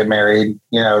to like get married.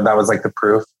 That was like the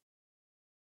proof,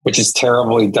 which is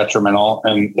terribly detrimental.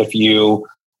 And if you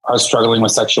are struggling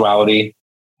with sexuality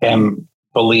and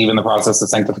believe in the process of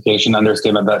sanctification,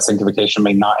 understand that sanctification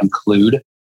may not include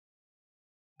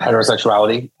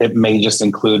heterosexuality. It may just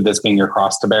include this being your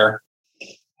cross to bear.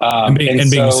 And being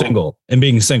single. A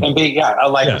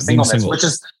life of singleness, single. Which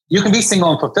is, you can be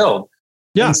single and fulfilled.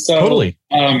 Yeah, and so, totally.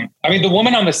 I mean, the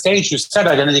woman on the stage who said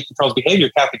Identity Controls Behavior,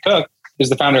 Kathy Cook, who's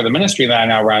the founder of the ministry that I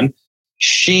now run,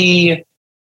 she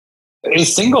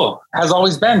is single, has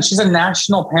always been. She's a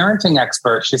national parenting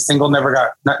expert. She's single, never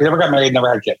got married,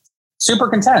 never had kids. Super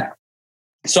content.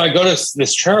 So I go to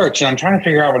this church and I'm trying to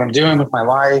figure out what I'm doing with my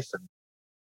life.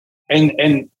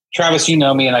 And Travis, you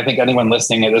know me, and I think anyone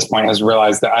listening at this point has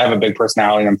realized that I have a big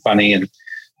personality and I'm funny, and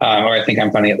or I think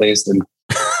I'm funny at least, and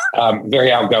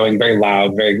very outgoing, very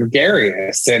loud, very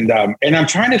gregarious, and I'm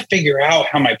trying to figure out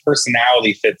how my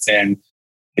personality fits in,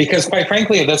 because quite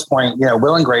frankly, at this point, you know,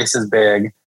 Will and Grace is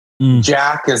big.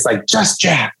 Jack is like just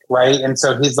Jack, right? And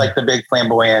so he's like the big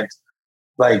flamboyant,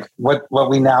 like what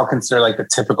we now consider like the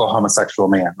typical homosexual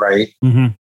man, right?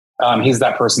 Mm-hmm. He's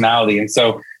that personality, and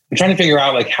so I'm trying to figure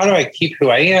out like how do I keep who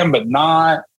I am but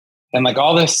not, and like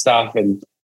all this stuff. And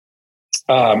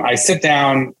I sit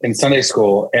down in Sunday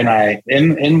school, and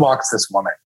in walks this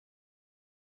woman,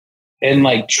 and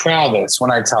like Travis,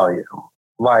 when I tell you,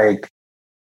 like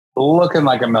looking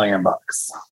like $1 million.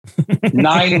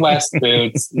 9 West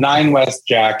boots, 9 West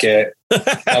jacket,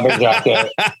 leather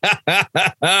jacket.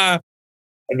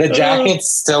 The jacket's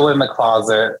still in the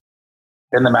closet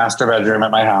in the master bedroom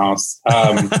at my house.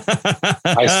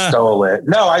 I stole it.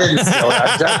 No, I didn't steal it.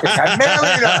 I'm joking. I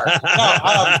married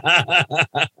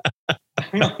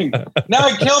her. No,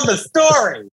 I killed the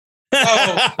story.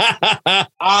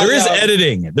 There is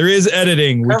editing. There is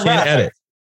editing. We can't edit.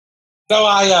 So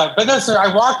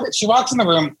she walks in the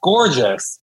room,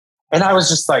 gorgeous. And I was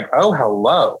just like, oh,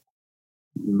 hello.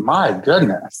 My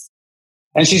goodness.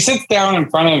 And she sits down in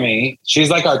front of me. She's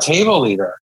like our table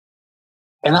leader.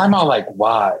 And I'm all like,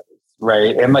 why?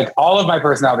 Right. And like all of my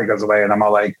personality goes away. And I'm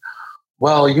all like,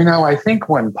 well, you know, I think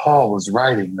when Paul was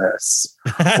writing this,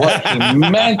 what he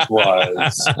meant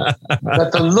was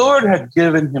that the Lord had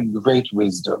given him great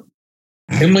wisdom.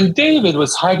 And when David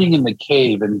was hiding in the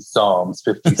cave in Psalms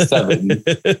 57,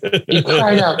 he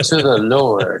cried out to the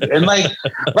Lord. And like,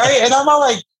 right. And I'm all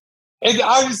like,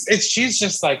 she's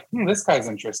just like, this guy's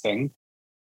interesting.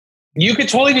 You could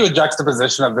totally do a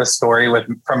juxtaposition of this story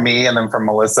from me and then from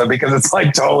Melissa, because it's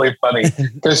like totally funny.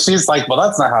 Because she's like, well,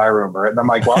 that's not how I remember it. And I'm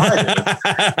like, well, I do.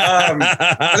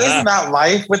 But isn't that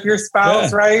life with your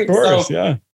spouse, right? Of course,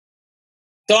 yeah.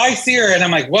 So I see her and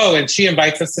I'm like, whoa. And she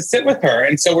invites us to sit with her.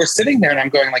 And so we're sitting there and I'm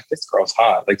going like, this girl's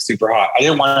hot, like super hot. I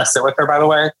didn't want to sit with her, by the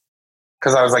way,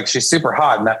 because I was like, she's super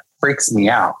hot. And that freaks me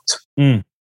out.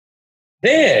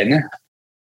 Then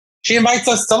she invites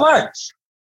us to lunch.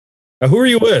 Who are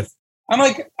you with? I'm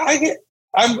like,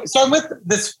 I'm with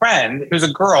this friend who's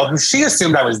a girl who she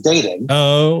assumed I was dating.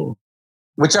 Oh.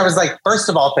 Which I was like, first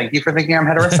of all, thank you for thinking I'm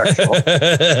heterosexual.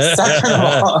 Second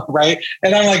of all, right?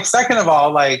 And I'm like, second of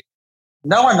all, like,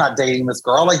 no, I'm not dating this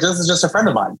girl. Like, this is just a friend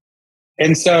of mine.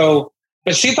 And so,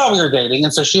 but she thought we were dating.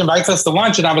 And so she invites us to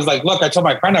lunch. And I was like, look, I told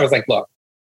my friend, I was like, look,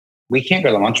 we can't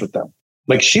go to lunch with them.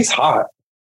 Like, she's hot.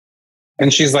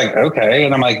 And she's like, okay.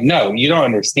 And I'm like, no, you don't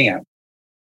understand.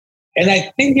 And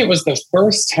I think it was the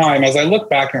first time, as I look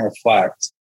back and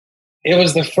reflect, it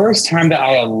was the first time that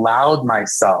I allowed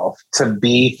myself to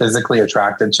be physically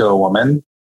attracted to a woman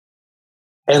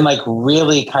and like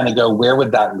really kind of go, where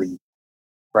would that lead?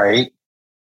 Right.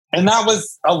 And that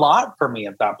was a lot for me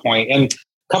at that point. And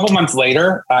a couple months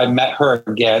later, I met her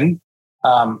again.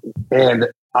 And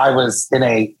I was in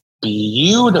a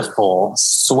beautiful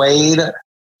suede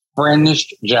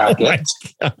fringed jacket.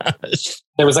 Oh my gosh.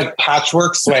 There was like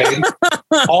patchwork suede,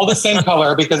 all the same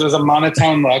color because it was a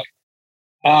monotone look,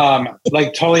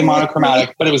 like totally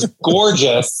monochromatic, but it was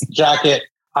gorgeous jacket.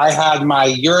 I had my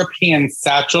European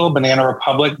satchel, Banana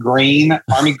Republic green,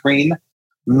 army green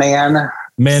man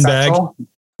satchel. Bag,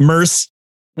 Merce.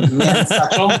 Man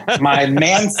satchel, my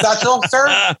man satchel,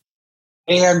 sir.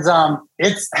 And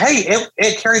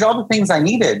it carried all the things I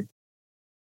needed.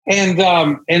 And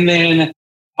then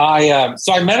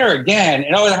so I met her again,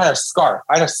 and I had a scarf.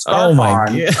 I had a scarf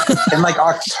on in like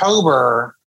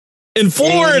October in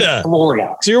Florida.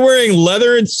 So you're wearing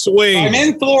leather and suede. I'm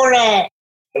in Florida,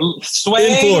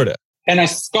 suede in Florida, and a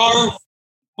scarf.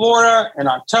 Florida in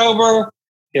October.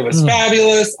 It was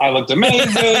fabulous. I looked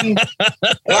amazing. And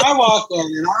I walked in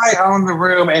and I owned the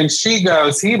room, and she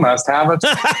goes, he must have a.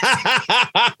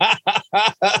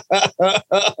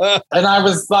 And I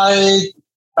was like,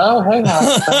 oh, hey.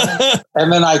 And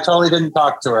then I totally didn't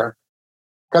talk to her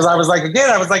because I was like,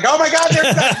 oh my God,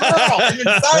 there's that girl. And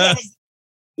inside I was,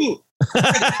 ooh,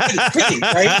 pretty,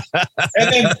 right?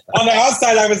 And then on the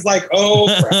outside, I was like,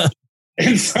 oh, crap.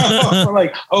 And so we're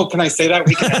like, oh, can I say that?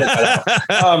 We can edit that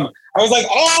out. I was like,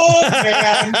 oh,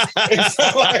 man. And so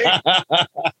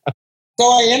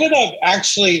I ended up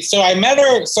so I met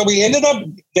her. So we ended up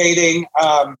dating,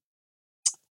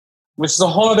 which is a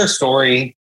whole other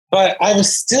story. But I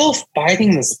was still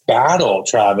fighting this battle,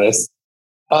 Travis,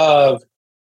 of,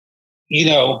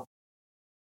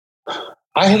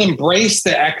 I had embraced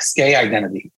the ex-gay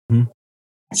identity. Mm-hmm.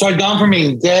 So I'd gone from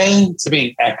being gay to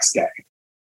being ex-gay.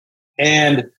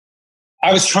 And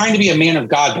I was trying to be a man of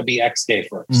God, but be ex-gay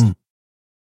first. Mm.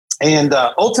 And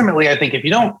ultimately, I think if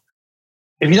you don't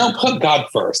put God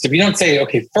first, if you don't say,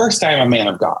 okay, first I am a man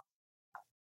of God,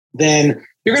 then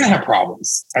you're going to have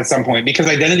problems at some point because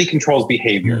identity controls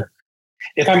behavior. Mm.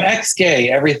 If I'm ex-gay,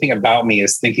 everything about me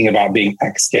is thinking about being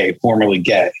ex-gay, formerly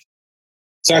gay.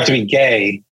 So I have to be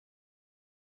gay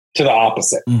to the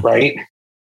opposite, right?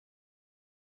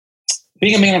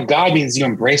 Being a man of God means you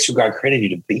embrace who God created you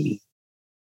to be.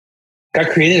 God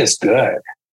created us good.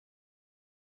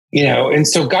 And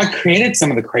so God created some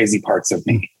of the crazy parts of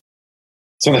me,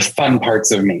 some of the fun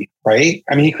parts of me, right?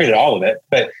 I mean, he created all of it,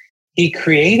 but he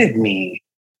created me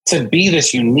to be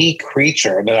this unique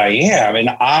creature that I am. And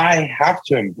I have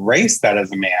to embrace that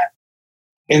as a man.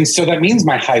 And so that means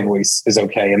my high voice is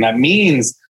okay. And that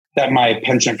means that my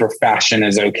penchant for fashion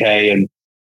is okay. And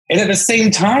at the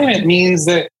same time, it means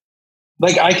that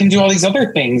like I can do all these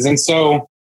other things. And so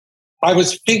I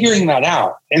was figuring that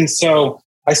out. And so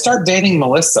I start dating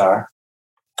Melissa,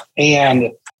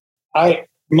 and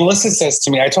Melissa says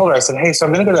to me, I told her, I said, hey, so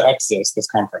I'm going to go to Exodus, this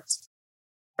conference,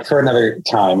 for another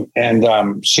time.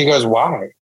 And she goes, why?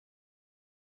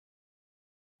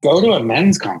 Go to a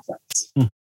men's conference. Go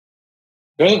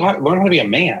learn how to be a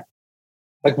man.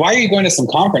 Like, why are you going to some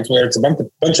conference where it's a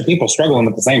bunch of people struggling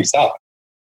with the same stuff?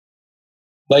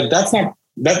 Like, that's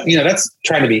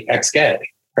trying to be ex-gay,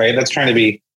 right? That's trying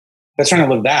to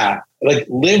live that. Like,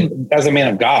 live as a man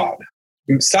of God.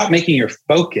 Stop making your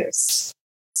focus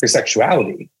your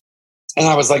sexuality. And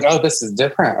I was like, oh, this is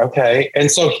different. Okay. And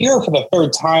so here for the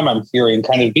third time, I'm hearing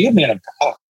kind of be a man of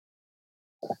God.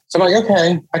 So I'm like,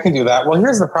 okay, I can do that. Well,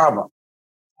 here's the problem.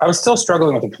 I was still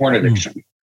struggling with a porn addiction.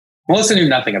 Melissa knew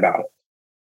nothing about it.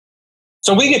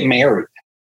 So we get married.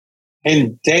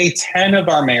 In day 10 of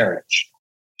our marriage,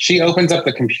 she opens up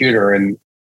the computer and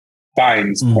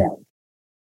finds porn.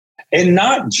 And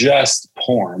not just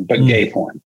porn, but gay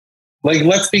porn. Like,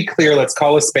 let's be clear. Let's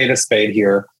call a spade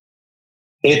here.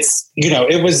 It's, she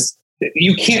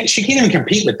can't even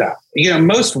compete with that.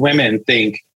 Most women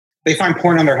think they find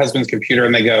porn on their husband's computer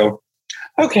and they go,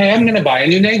 okay, I'm going to buy a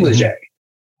new negligee,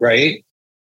 right?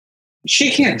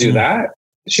 She can't do that.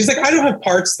 She's like, I don't have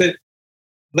parts that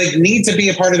like need to be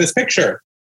a part of this picture.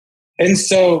 And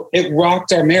so it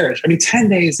rocked our marriage. I mean, 10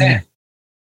 days in.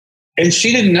 And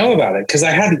she didn't know about it because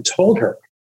I hadn't told her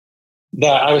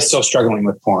that I was still struggling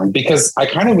with porn, because I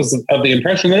kind of was of the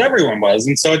impression that everyone was.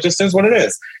 And so it just is what it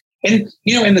is. And,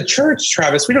 in the church,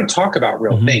 Travis, we don't talk about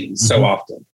real things so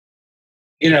often.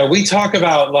 We talk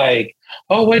about like,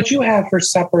 oh, what'd you have for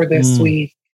supper this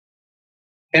week?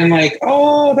 And like,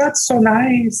 oh, that's so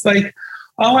nice. Like,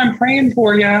 oh, I'm praying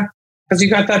for you because you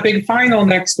got that big final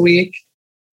next week.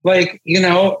 Like,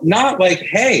 not like,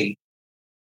 hey,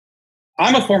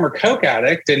 I'm a former Coke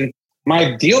addict and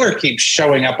my dealer keeps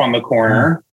showing up on the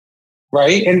corner,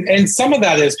 right? And some of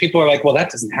that is people are like, well, that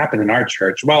doesn't happen in our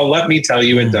church. Well, let me tell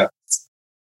you, it does.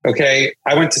 Okay,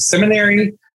 I went to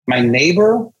seminary. My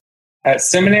neighbor at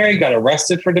seminary got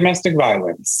arrested for domestic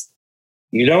violence.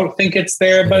 You don't think it's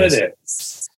there, but it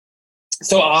is.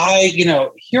 So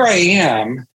here I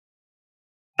am.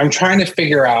 I'm trying to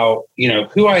figure out,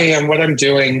 who I am, what I'm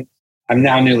doing. I'm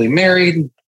now newly married.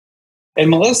 And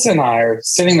Melissa and I are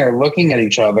sitting there looking at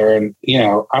each other and,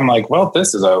 I'm like, well,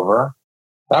 this is over.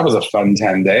 That was a fun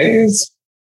 10 days.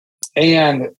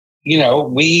 And,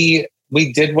 we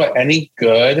did what any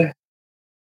good,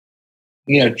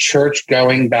 church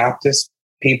going Baptist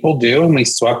people do. And we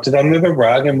swept it under the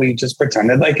rug and we just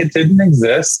pretended like it didn't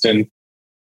exist. And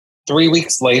 3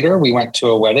 weeks later, we went to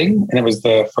a wedding, and it was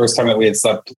the first time that we had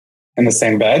slept in the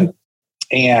same bed.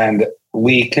 And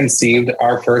we conceived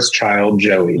our first child,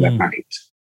 Joey, that night.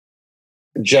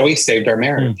 Joey saved our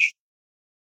marriage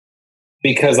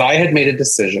because I had made a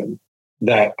decision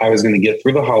that I was going to get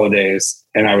through the holidays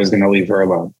and I was going to leave her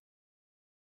alone.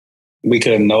 We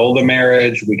could annul the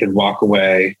marriage. We could walk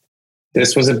away.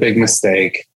 This was a big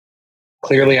mistake.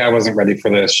 Clearly, I wasn't ready for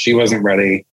this. She wasn't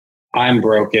ready. I'm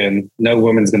broken. No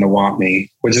woman's going to want me,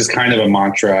 which is kind of a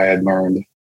mantra I had learned.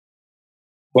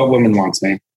 What woman wants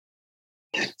me?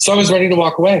 So I was ready to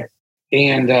walk away,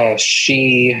 and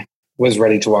she was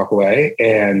ready to walk away.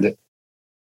 And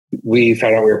we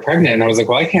found out we were pregnant, and I was like,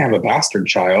 well, I can't have a bastard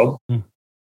child.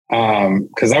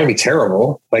 Because that would be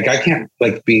terrible. Like, I can't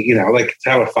be, to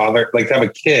have a father, to have a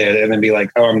kid and then be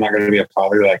like, oh, I'm not going to be a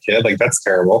father to that kid. Like, that's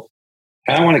terrible.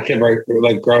 I don't want a kid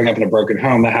growing up in a broken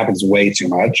home. That happens way too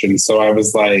much. And so I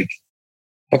was like,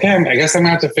 okay, I guess I'm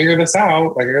gonna have to figure this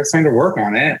out. Like, I guess I'm going to work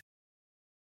on it.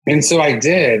 And so I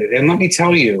did. And let me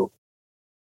tell you,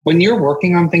 when you're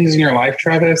working on things in your life,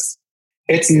 Travis,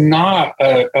 it's not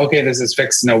okay, this is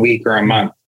fixed in a week or a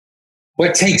month.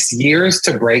 What takes years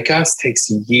to break us takes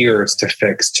years to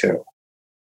fix too.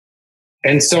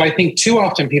 And so I think too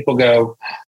often people go,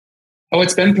 oh,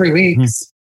 it's been 3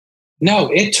 weeks. No,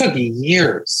 it took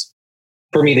years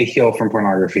for me to heal from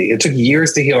pornography. It took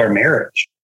years to heal our marriage.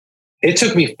 It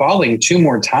took me falling 2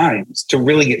 more times to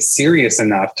really get serious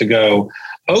enough to go,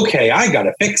 okay, I got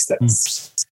to fix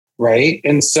this. Right.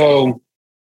 And so,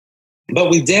 but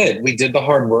we did the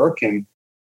hard work, and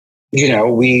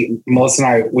Melissa and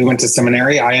I, we went to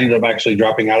seminary. I ended up actually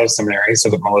dropping out of seminary so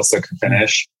that Melissa could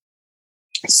finish.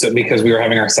 So because we were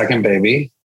having our second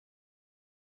baby,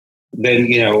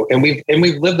 then, and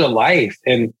we've lived a life,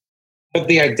 but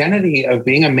the identity of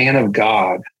being a man of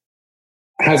God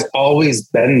has always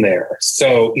been there.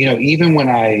 So, even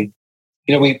when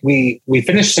we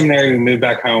finished seminary, we moved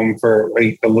back home for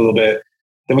a little bit,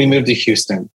 then we moved to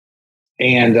Houston,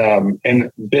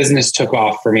 and business took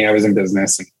off for me. I was in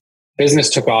business, and business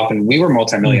took off, and we were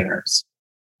multimillionaires.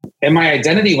 And my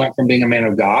identity went from being a man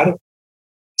of God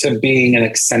to being an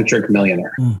eccentric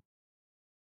millionaire.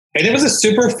 And it was a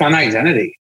super fun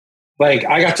identity. Like,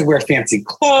 I got to wear fancy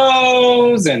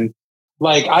clothes, and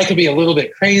like, I could be a little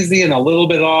bit crazy and a little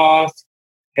bit off.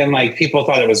 And like, people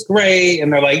thought it was great.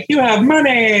 And they're like, you have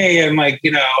money. And like,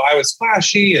 I was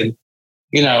flashy, and,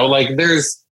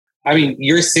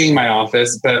 you're seeing my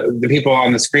office, but the people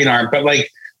on the screen aren't, but like,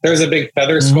 there's a big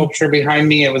feather sculpture behind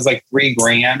me. It was like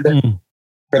 $3,000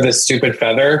 for this stupid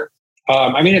feather.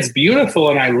 It's beautiful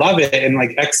and I love it. And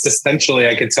like, existentially,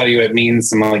 I could tell you it means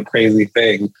some like crazy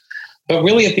thing, but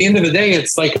really at the end of the day,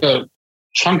 it's like a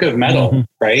chunk of metal.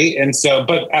 Right. And so,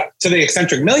 but to the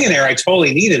eccentric millionaire, I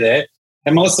totally needed it.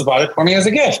 And Melissa bought it for me as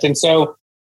a gift. And so,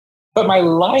 but my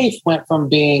life went from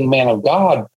being man of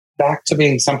God back to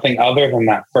being something other than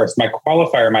that first. My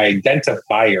qualifier, my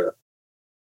identifier.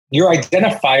 Your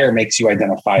identifier makes you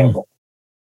identifiable.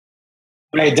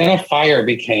 My identifier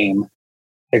became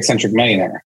eccentric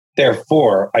millionaire.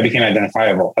 Therefore, I became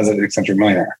identifiable as an eccentric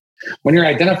millionaire. When your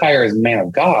identifier is man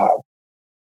of God,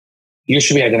 you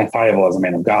should be identifiable as a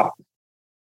man of God.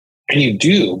 And you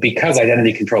do, because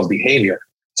identity controls behavior.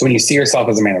 So when you see yourself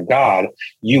as a man of God,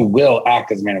 you will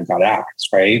act as a man of God acts,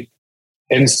 right?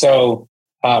 And so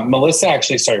Melissa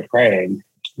actually started praying,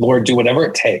 Lord, do whatever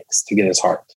it takes to get his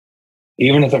heart,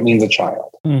 even if it means a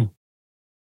child.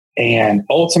 And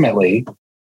ultimately,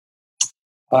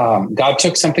 God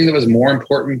took something that was more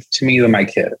important to me than my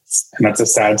kids. And that's a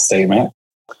sad statement.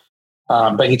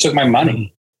 But he took my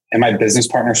money, and my business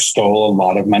partner stole a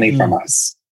lot of money from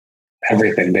us.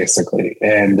 Everything, basically.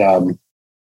 And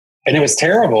it was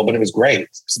terrible, but it was great.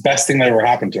 It's the best thing that ever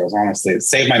happened to us, honestly. It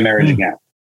saved my marriage again.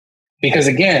 Because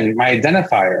again, my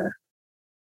identifier,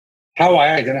 how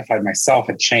I identified myself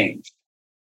had changed.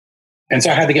 And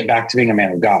so I had to get back to being a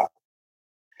man of God.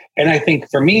 And I think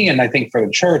for me, and I think for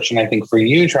the church, and I think for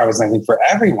you, Travis, and I think for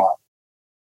everyone,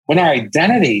 when our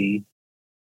identity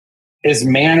is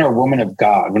man or woman of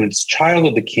God, when it's child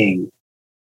of the King,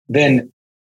 then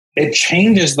it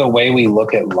changes the way we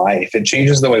look at life. It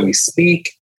changes the way we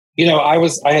speak.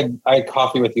 I had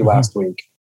coffee with you last week.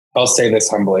 I'll say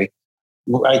this humbly.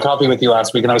 I had coffee with you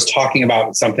last week, and I was talking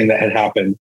about something that had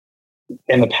happened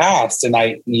in the past, and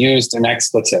I used an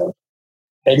expletive.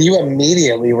 And you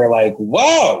immediately were like,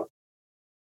 whoa.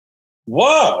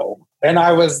 And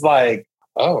I was like,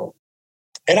 oh.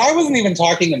 And I wasn't even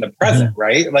talking in the present,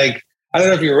 right? Like, I don't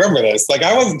know if you remember this. Like,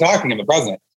 I wasn't talking in the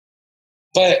present.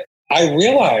 But I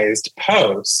realized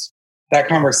post that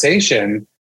conversation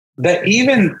that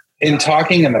even in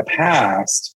talking in the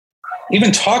past,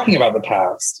 even talking about the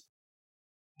past,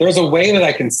 there's a way that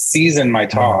I can season my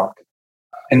talk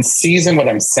and season what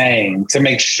I'm saying to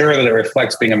make sure that it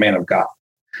reflects being a man of God.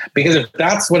 Because if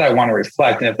that's what I want to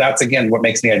reflect, and if that's, again, what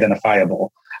makes me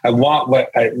identifiable, I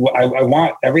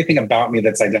want everything about me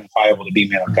that's identifiable to be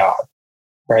man of God,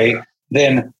 right?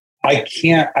 Then I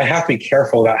have to be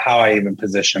careful about how I even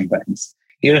position things,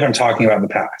 even if I'm talking about the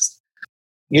past.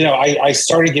 I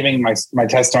started giving my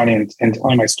testimony and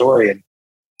telling my story, and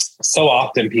so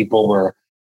often people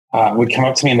would come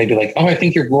up to me and they'd be like, oh, I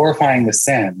think you're glorifying the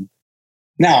sin.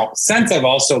 Now, since I've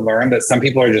also learned that some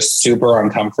people are just super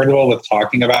uncomfortable with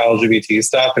talking about LGBT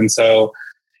stuff. And so,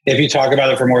 if you talk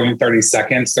about it for more than 30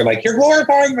 seconds, they're like, you're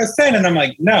glorifying the sin. And I'm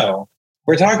like, no,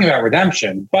 we're talking about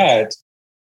redemption. But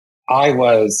I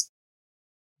was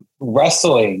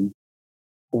wrestling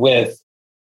with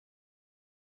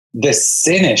this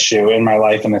sin issue in my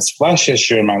life and this flesh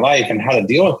issue in my life and how to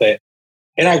deal with it.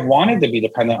 And I wanted to be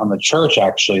dependent on the church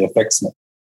actually to fix me,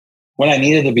 when I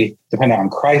needed to be dependent on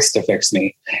Christ to fix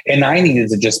me. And I needed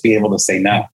to just be able to say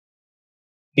no.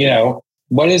 You know,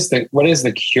 what is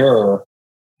the cure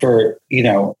for, you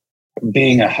know,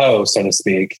 being a hoe, so to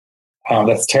speak?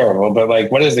 That's terrible. But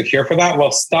like, what is the cure for that?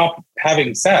 Well, stop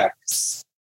having sex.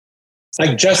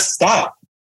 Like, just stop.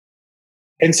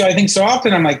 And so I think so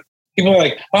often I'm like, people are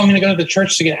like, oh, I'm going to go to the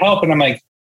church to get help. And I'm like,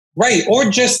 right. Or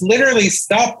just literally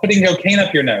stop putting cocaine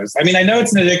up your nose. I mean, I know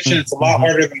it's an addiction. It's a lot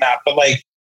harder than that. But like,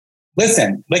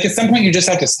 listen, like at some point you just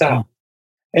have to stop.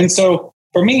 And so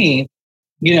for me,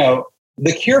 you know,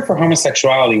 the cure for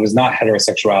homosexuality was not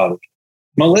heterosexuality.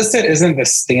 Melissa isn't the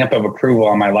stamp of approval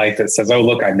on my life that says, oh,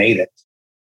 look, I made it.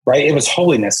 Right? It was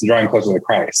holiness and drawing closer to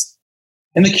Christ.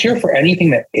 And the cure for anything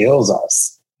that ails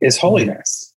us is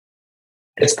holiness.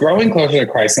 It's growing closer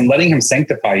to Christ and letting him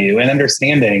sanctify you and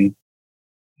understanding.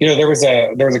 You know, there was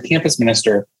a campus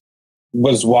minister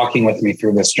was walking with me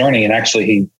through this journey. And actually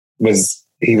he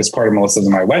was part of Melissa's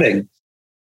and my wedding.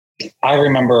 I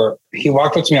remember he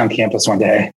walked up to me on campus one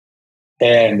day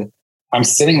and I'm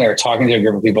sitting there talking to a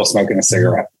group of people smoking a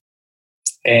cigarette.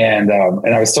 And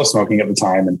I was still smoking at the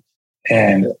time.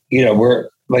 And, you know, we're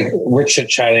chit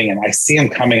chatting and I see him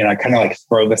coming and I kind of like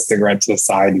throw the cigarette to the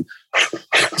side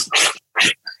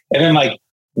and then like,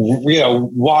 you know,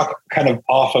 walk kind of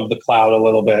off of the cloud a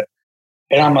little bit.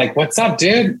 And I'm like, what's up,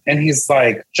 dude? And he's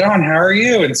like, John, how are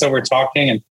you? And so we're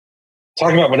talking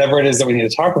about whatever it is that we need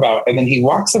to talk about. And then he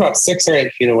walks about 6 or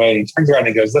 8 feet away and he turns around and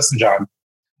he goes, listen, John,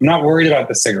 I'm not worried about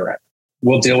the cigarette.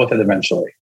 We'll deal with it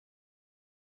eventually.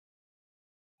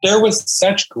 There was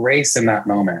such grace in that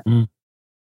moment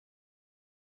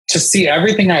to see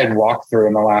everything I had walked through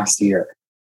in the last year.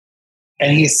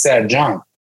 And he said, John,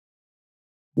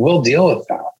 we'll deal with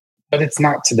that, but it's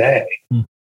not today.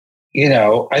 You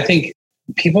know, I think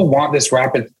people want this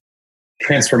rapid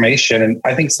transformation, and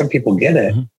I think some people get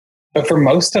it. But for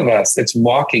most of us, it's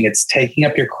walking, it's taking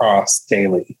up your cross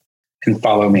daily and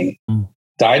follow me.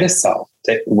 Die to self,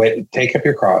 take up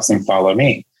your cross and follow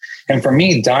me. And for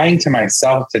me, dying to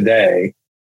myself today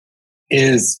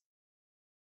is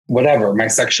whatever, my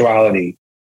sexuality,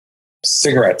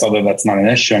 cigarettes, although that's not an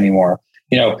issue anymore,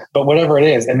 you know, but whatever it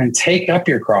is, and then take up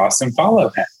your cross and follow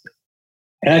him.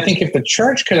 And I think if the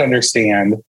church could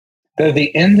understand that at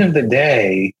the end of the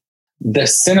day, the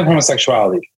sin of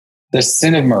homosexuality, the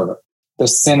sin of murder, the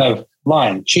sin of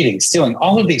lying, cheating, stealing,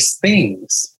 all of these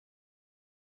things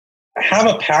have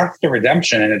a path to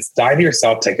redemption, and it's die to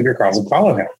yourself, take up your cross and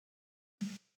follow him.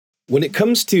 When it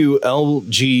comes to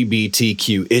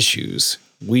LGBTQ issues,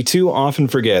 we too often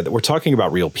forget that we're talking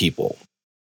about real people.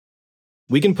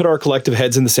 We can put our collective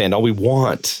heads in the sand all we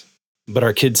want, but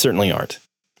our kids certainly aren't.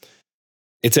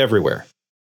 It's everywhere.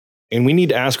 And we need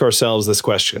to ask ourselves this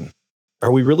question.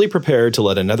 Are we really prepared to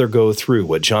let another go through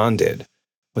what John did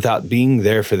without being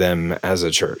there for them as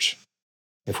a church?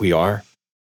 If we are,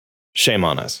 shame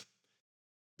on us.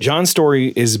 John's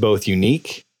story is both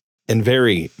unique and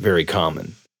very, very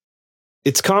common.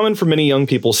 It's common for many young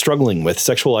people struggling with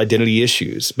sexual identity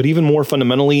issues, but even more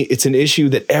fundamentally, it's an issue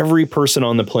that every person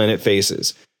on the planet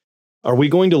faces. Are we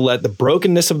going to let the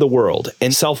brokenness of the world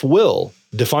and self-will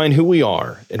define who we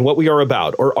are and what we are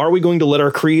about, or are we going to let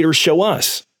our Creator show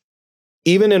us,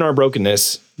 even in our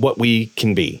brokenness, what we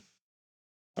can be?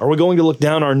 Are we going to look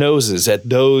down our noses at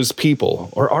those people,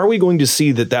 or are we going to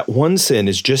see that that one sin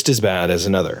is just as bad as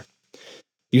another?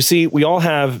 You see, we all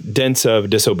have dents of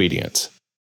disobedience.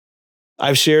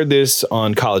 I've shared this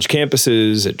on college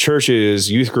campuses, at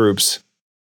churches, youth groups.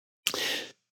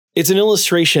 It's an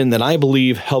illustration that I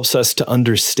believe helps us to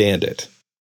understand it.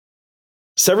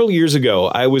 Several years ago,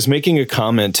 I was making a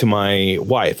comment to my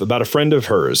wife about a friend of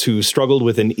hers who struggled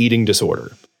with an eating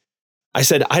disorder. I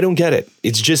said, I don't get it.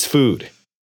 It's just food.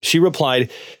 She replied,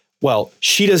 well,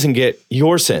 she doesn't get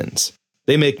your sins.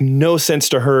 They make no sense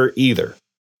to her either.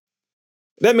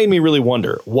 That made me really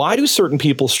wonder, why do certain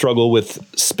people struggle with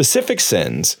specific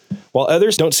sins while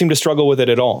others don't seem to struggle with it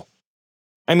at all?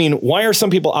 I mean, why are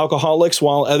some people alcoholics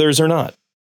while others are not?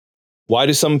 Why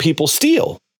do some people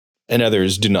steal and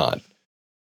others do not?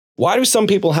 Why do some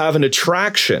people have an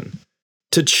attraction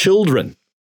to children?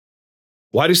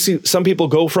 Why do some people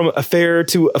go from affair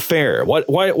to affair? Why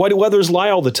do others lie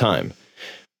all the time?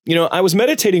 You know, I was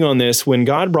meditating on this when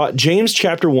God brought James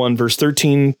chapter 1, verse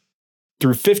 13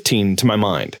 through 15 to my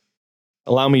mind.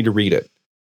 Allow me to read it.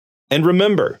 And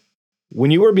remember, when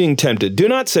you are being tempted, do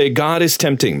not say, God is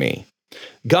tempting me.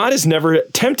 God is never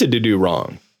tempted to do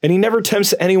wrong, and he never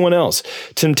tempts anyone else.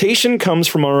 Temptation comes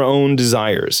from our own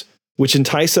desires, which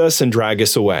entice us and drag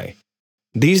us away.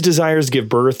 These desires give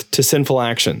birth to sinful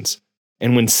actions,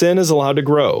 and when sin is allowed to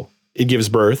grow, it gives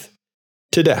birth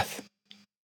to death.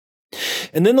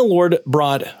 And then the Lord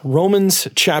brought Romans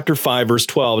chapter 5, verse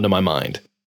 12 into my mind.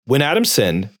 When Adam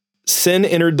sinned, sin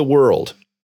entered the world.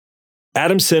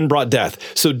 Adam's sin brought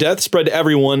death. So death spread to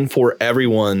everyone, for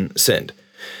everyone sinned.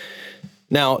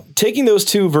 Now, taking those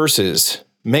two verses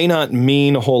may not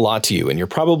mean a whole lot to you, and you're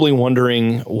probably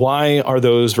wondering, why are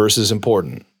those verses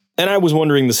important? And I was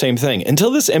wondering the same thing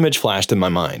until this image flashed in my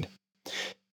mind.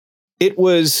 It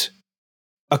was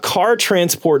a car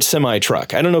transport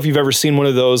semi-truck. I don't know if you've ever seen one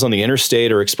of those on the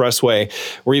interstate or expressway,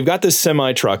 where you've got this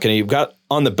semi-truck and you've got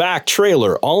on the back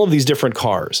trailer all of these different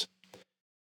cars.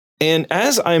 And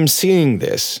as I'm seeing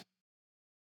this,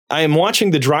 I am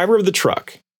watching the driver of the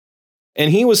truck,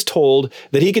 and he was told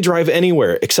that he could drive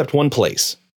anywhere except one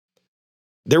place.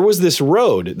 There was this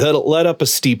road that led up a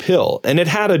steep hill, and it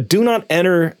had a "Do not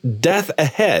enter, death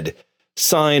ahead"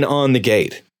 sign on the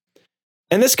gate.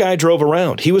 And this guy drove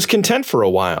around. He was content for a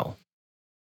while.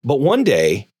 But one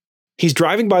day, he's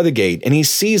driving by the gate, and he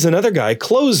sees another guy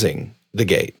closing the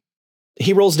gate.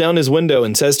 He rolls down his window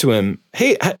and says to him,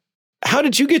 "Hey, how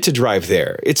did you get to drive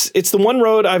there? It's the one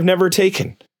road I've never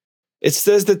taken. It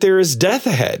says that there is death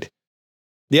ahead."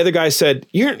 The other guy said,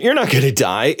 You're not going to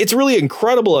die. It's really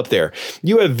incredible up there.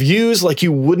 You have views like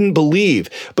you wouldn't believe,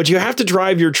 but you have to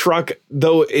drive your truck,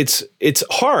 though it's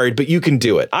hard, but you can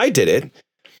do it. I did it.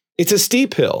 It's a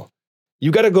steep hill.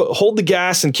 You got to go hold the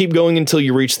gas and keep going until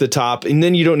you reach the top, and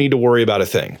then you don't need to worry about a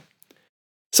thing.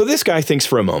 So this guy thinks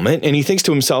for a moment, and he thinks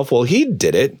to himself, well, he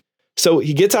did it. So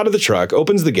he gets out of the truck,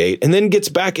 opens the gate, and then gets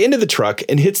back into the truck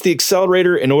and hits the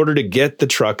accelerator in order to get the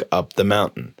truck up the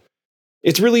mountain.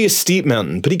 It's really a steep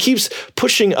mountain, but he keeps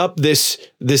pushing up this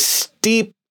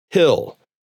steep hill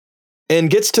and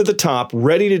gets to the top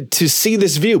ready to see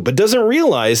this view, but doesn't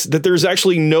realize that there's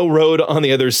actually no road on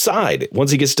the other side once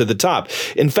he gets to the top.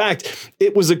 In fact,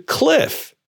 it was a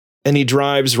cliff, and he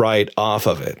drives right off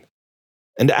of it.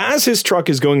 And as his truck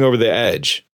is going over the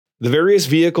edge, the various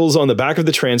vehicles on the back of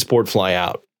the transport fly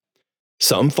out.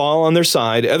 Some fall on their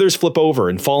side, others flip over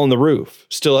and fall on the roof.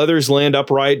 Still others land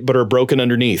upright but are broken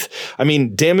underneath. I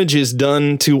mean, damage is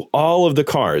done to all of the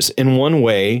cars in one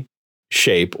way,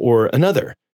 shape, or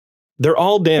another. They're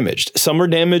all damaged. Some are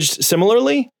damaged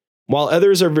similarly, while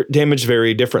others are damaged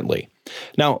very differently.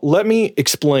 Now, let me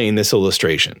explain this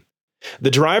illustration.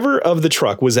 The driver of the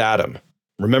truck was Adam.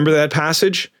 Remember that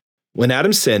passage? When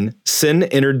Adam sinned, sin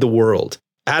entered the world.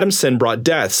 Adam's sin brought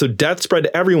death, so death spread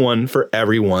to everyone, for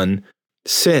everyone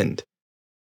sinned.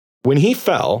 When he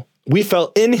fell, we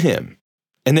fell in him,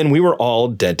 and then we were all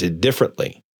dented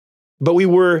differently. But we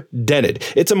were dented.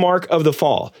 It's a mark of the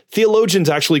fall. Theologians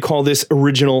actually call this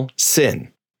original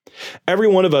sin. Every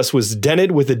one of us was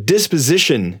dented with a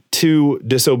disposition to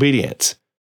disobedience.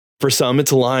 For some,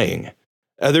 it's lying.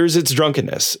 Others, it's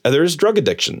drunkenness. Others, drug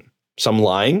addiction. Some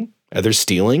lying. Others,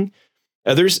 stealing.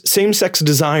 Others, same-sex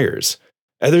desires.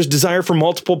 Others, desire for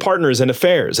multiple partners and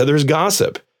affairs. Others,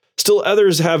 gossip. Still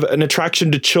others have an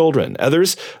attraction to children.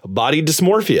 Others, body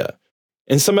dysmorphia.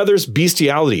 And some others,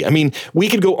 bestiality. I mean, we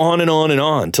could go on and on and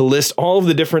on to list all of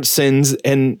the different sins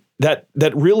and that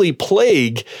really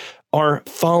plague our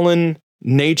fallen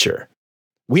nature.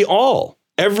 We all,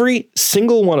 every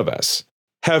single one of us,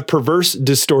 have perverse,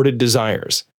 distorted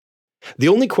desires. The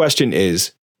only question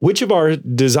is, which of our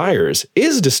desires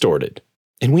is distorted?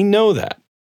 And we know that.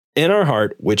 In our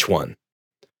heart, which one?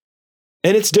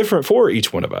 And it's different for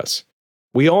each one of us.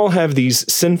 We all have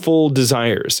these sinful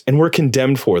desires, and we're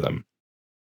condemned for them.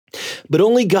 But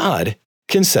only God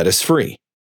can set us free.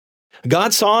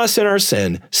 God saw us in our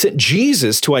sin, sent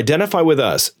Jesus to identify with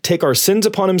us, take our sins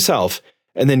upon himself,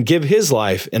 and then give his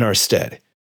life in our stead.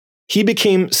 He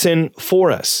became sin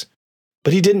for us,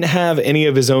 but he didn't have any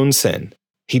of his own sin.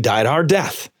 He died our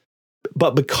death.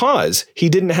 But because he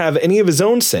didn't have any of his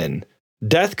own sin,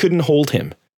 death couldn't hold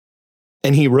him.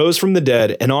 And he rose from the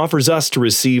dead and offers us to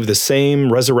receive the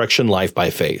same resurrection life by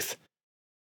faith.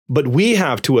 But we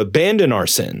have to abandon our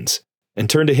sins and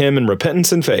turn to him in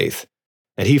repentance and faith,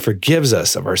 and he forgives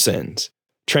us of our sins,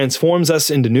 transforms us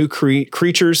into new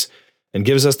creatures, and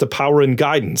gives us the power and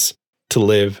guidance to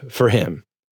live for him.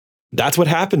 That's what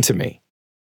happened to me.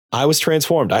 I was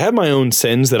transformed. I had my own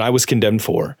sins that I was condemned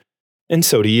for, and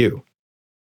so do you.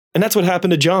 And that's what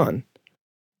happened to John.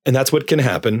 And that's what can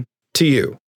happen to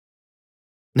you.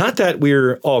 Not that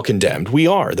we're all condemned. We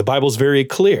are. The Bible's very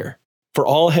clear. For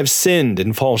all have sinned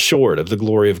and fall short of the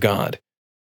glory of God.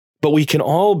 But we can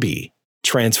all be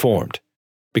transformed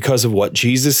because of what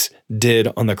Jesus did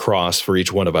on the cross for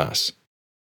each one of us.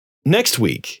 Next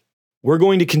week, we're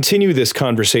going to continue this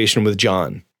conversation with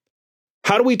John.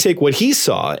 How do we take what he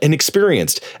saw and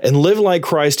experienced and live like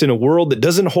Christ in a world that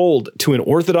doesn't hold to an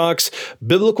orthodox,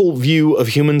 biblical view of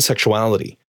human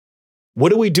sexuality? What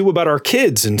do we do about our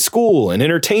kids in school and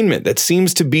entertainment that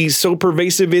seems to be so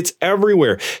pervasive it's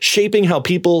everywhere, shaping how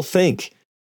people think?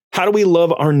 How do we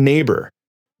love our neighbor?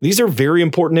 These are very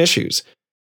important issues.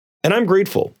 And I'm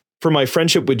grateful for my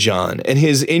friendship with John and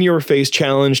his in-your-face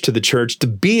challenge to the church to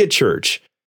be a church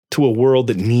to a world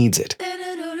that needs it.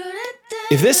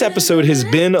 If this episode has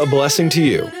been a blessing to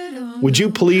you, would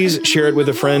you please share it with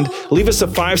a friend? Leave us a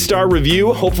 5-star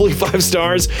review, hopefully 5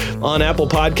 stars on Apple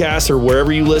Podcasts or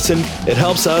wherever you listen. It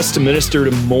helps us to minister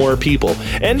to more people.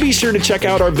 And be sure to check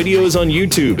out our videos on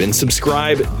YouTube and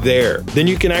subscribe there. Then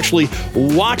you can actually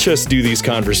watch us do these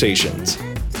conversations.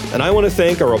 And I want to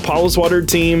thank our Apollos Watered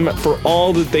team for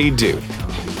all that they do.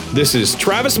 This is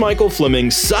Travis Michael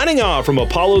Fleming signing off from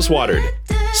Apollos Watered.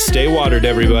 Stay watered,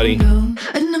 everybody. And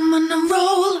I'm on a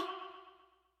roll.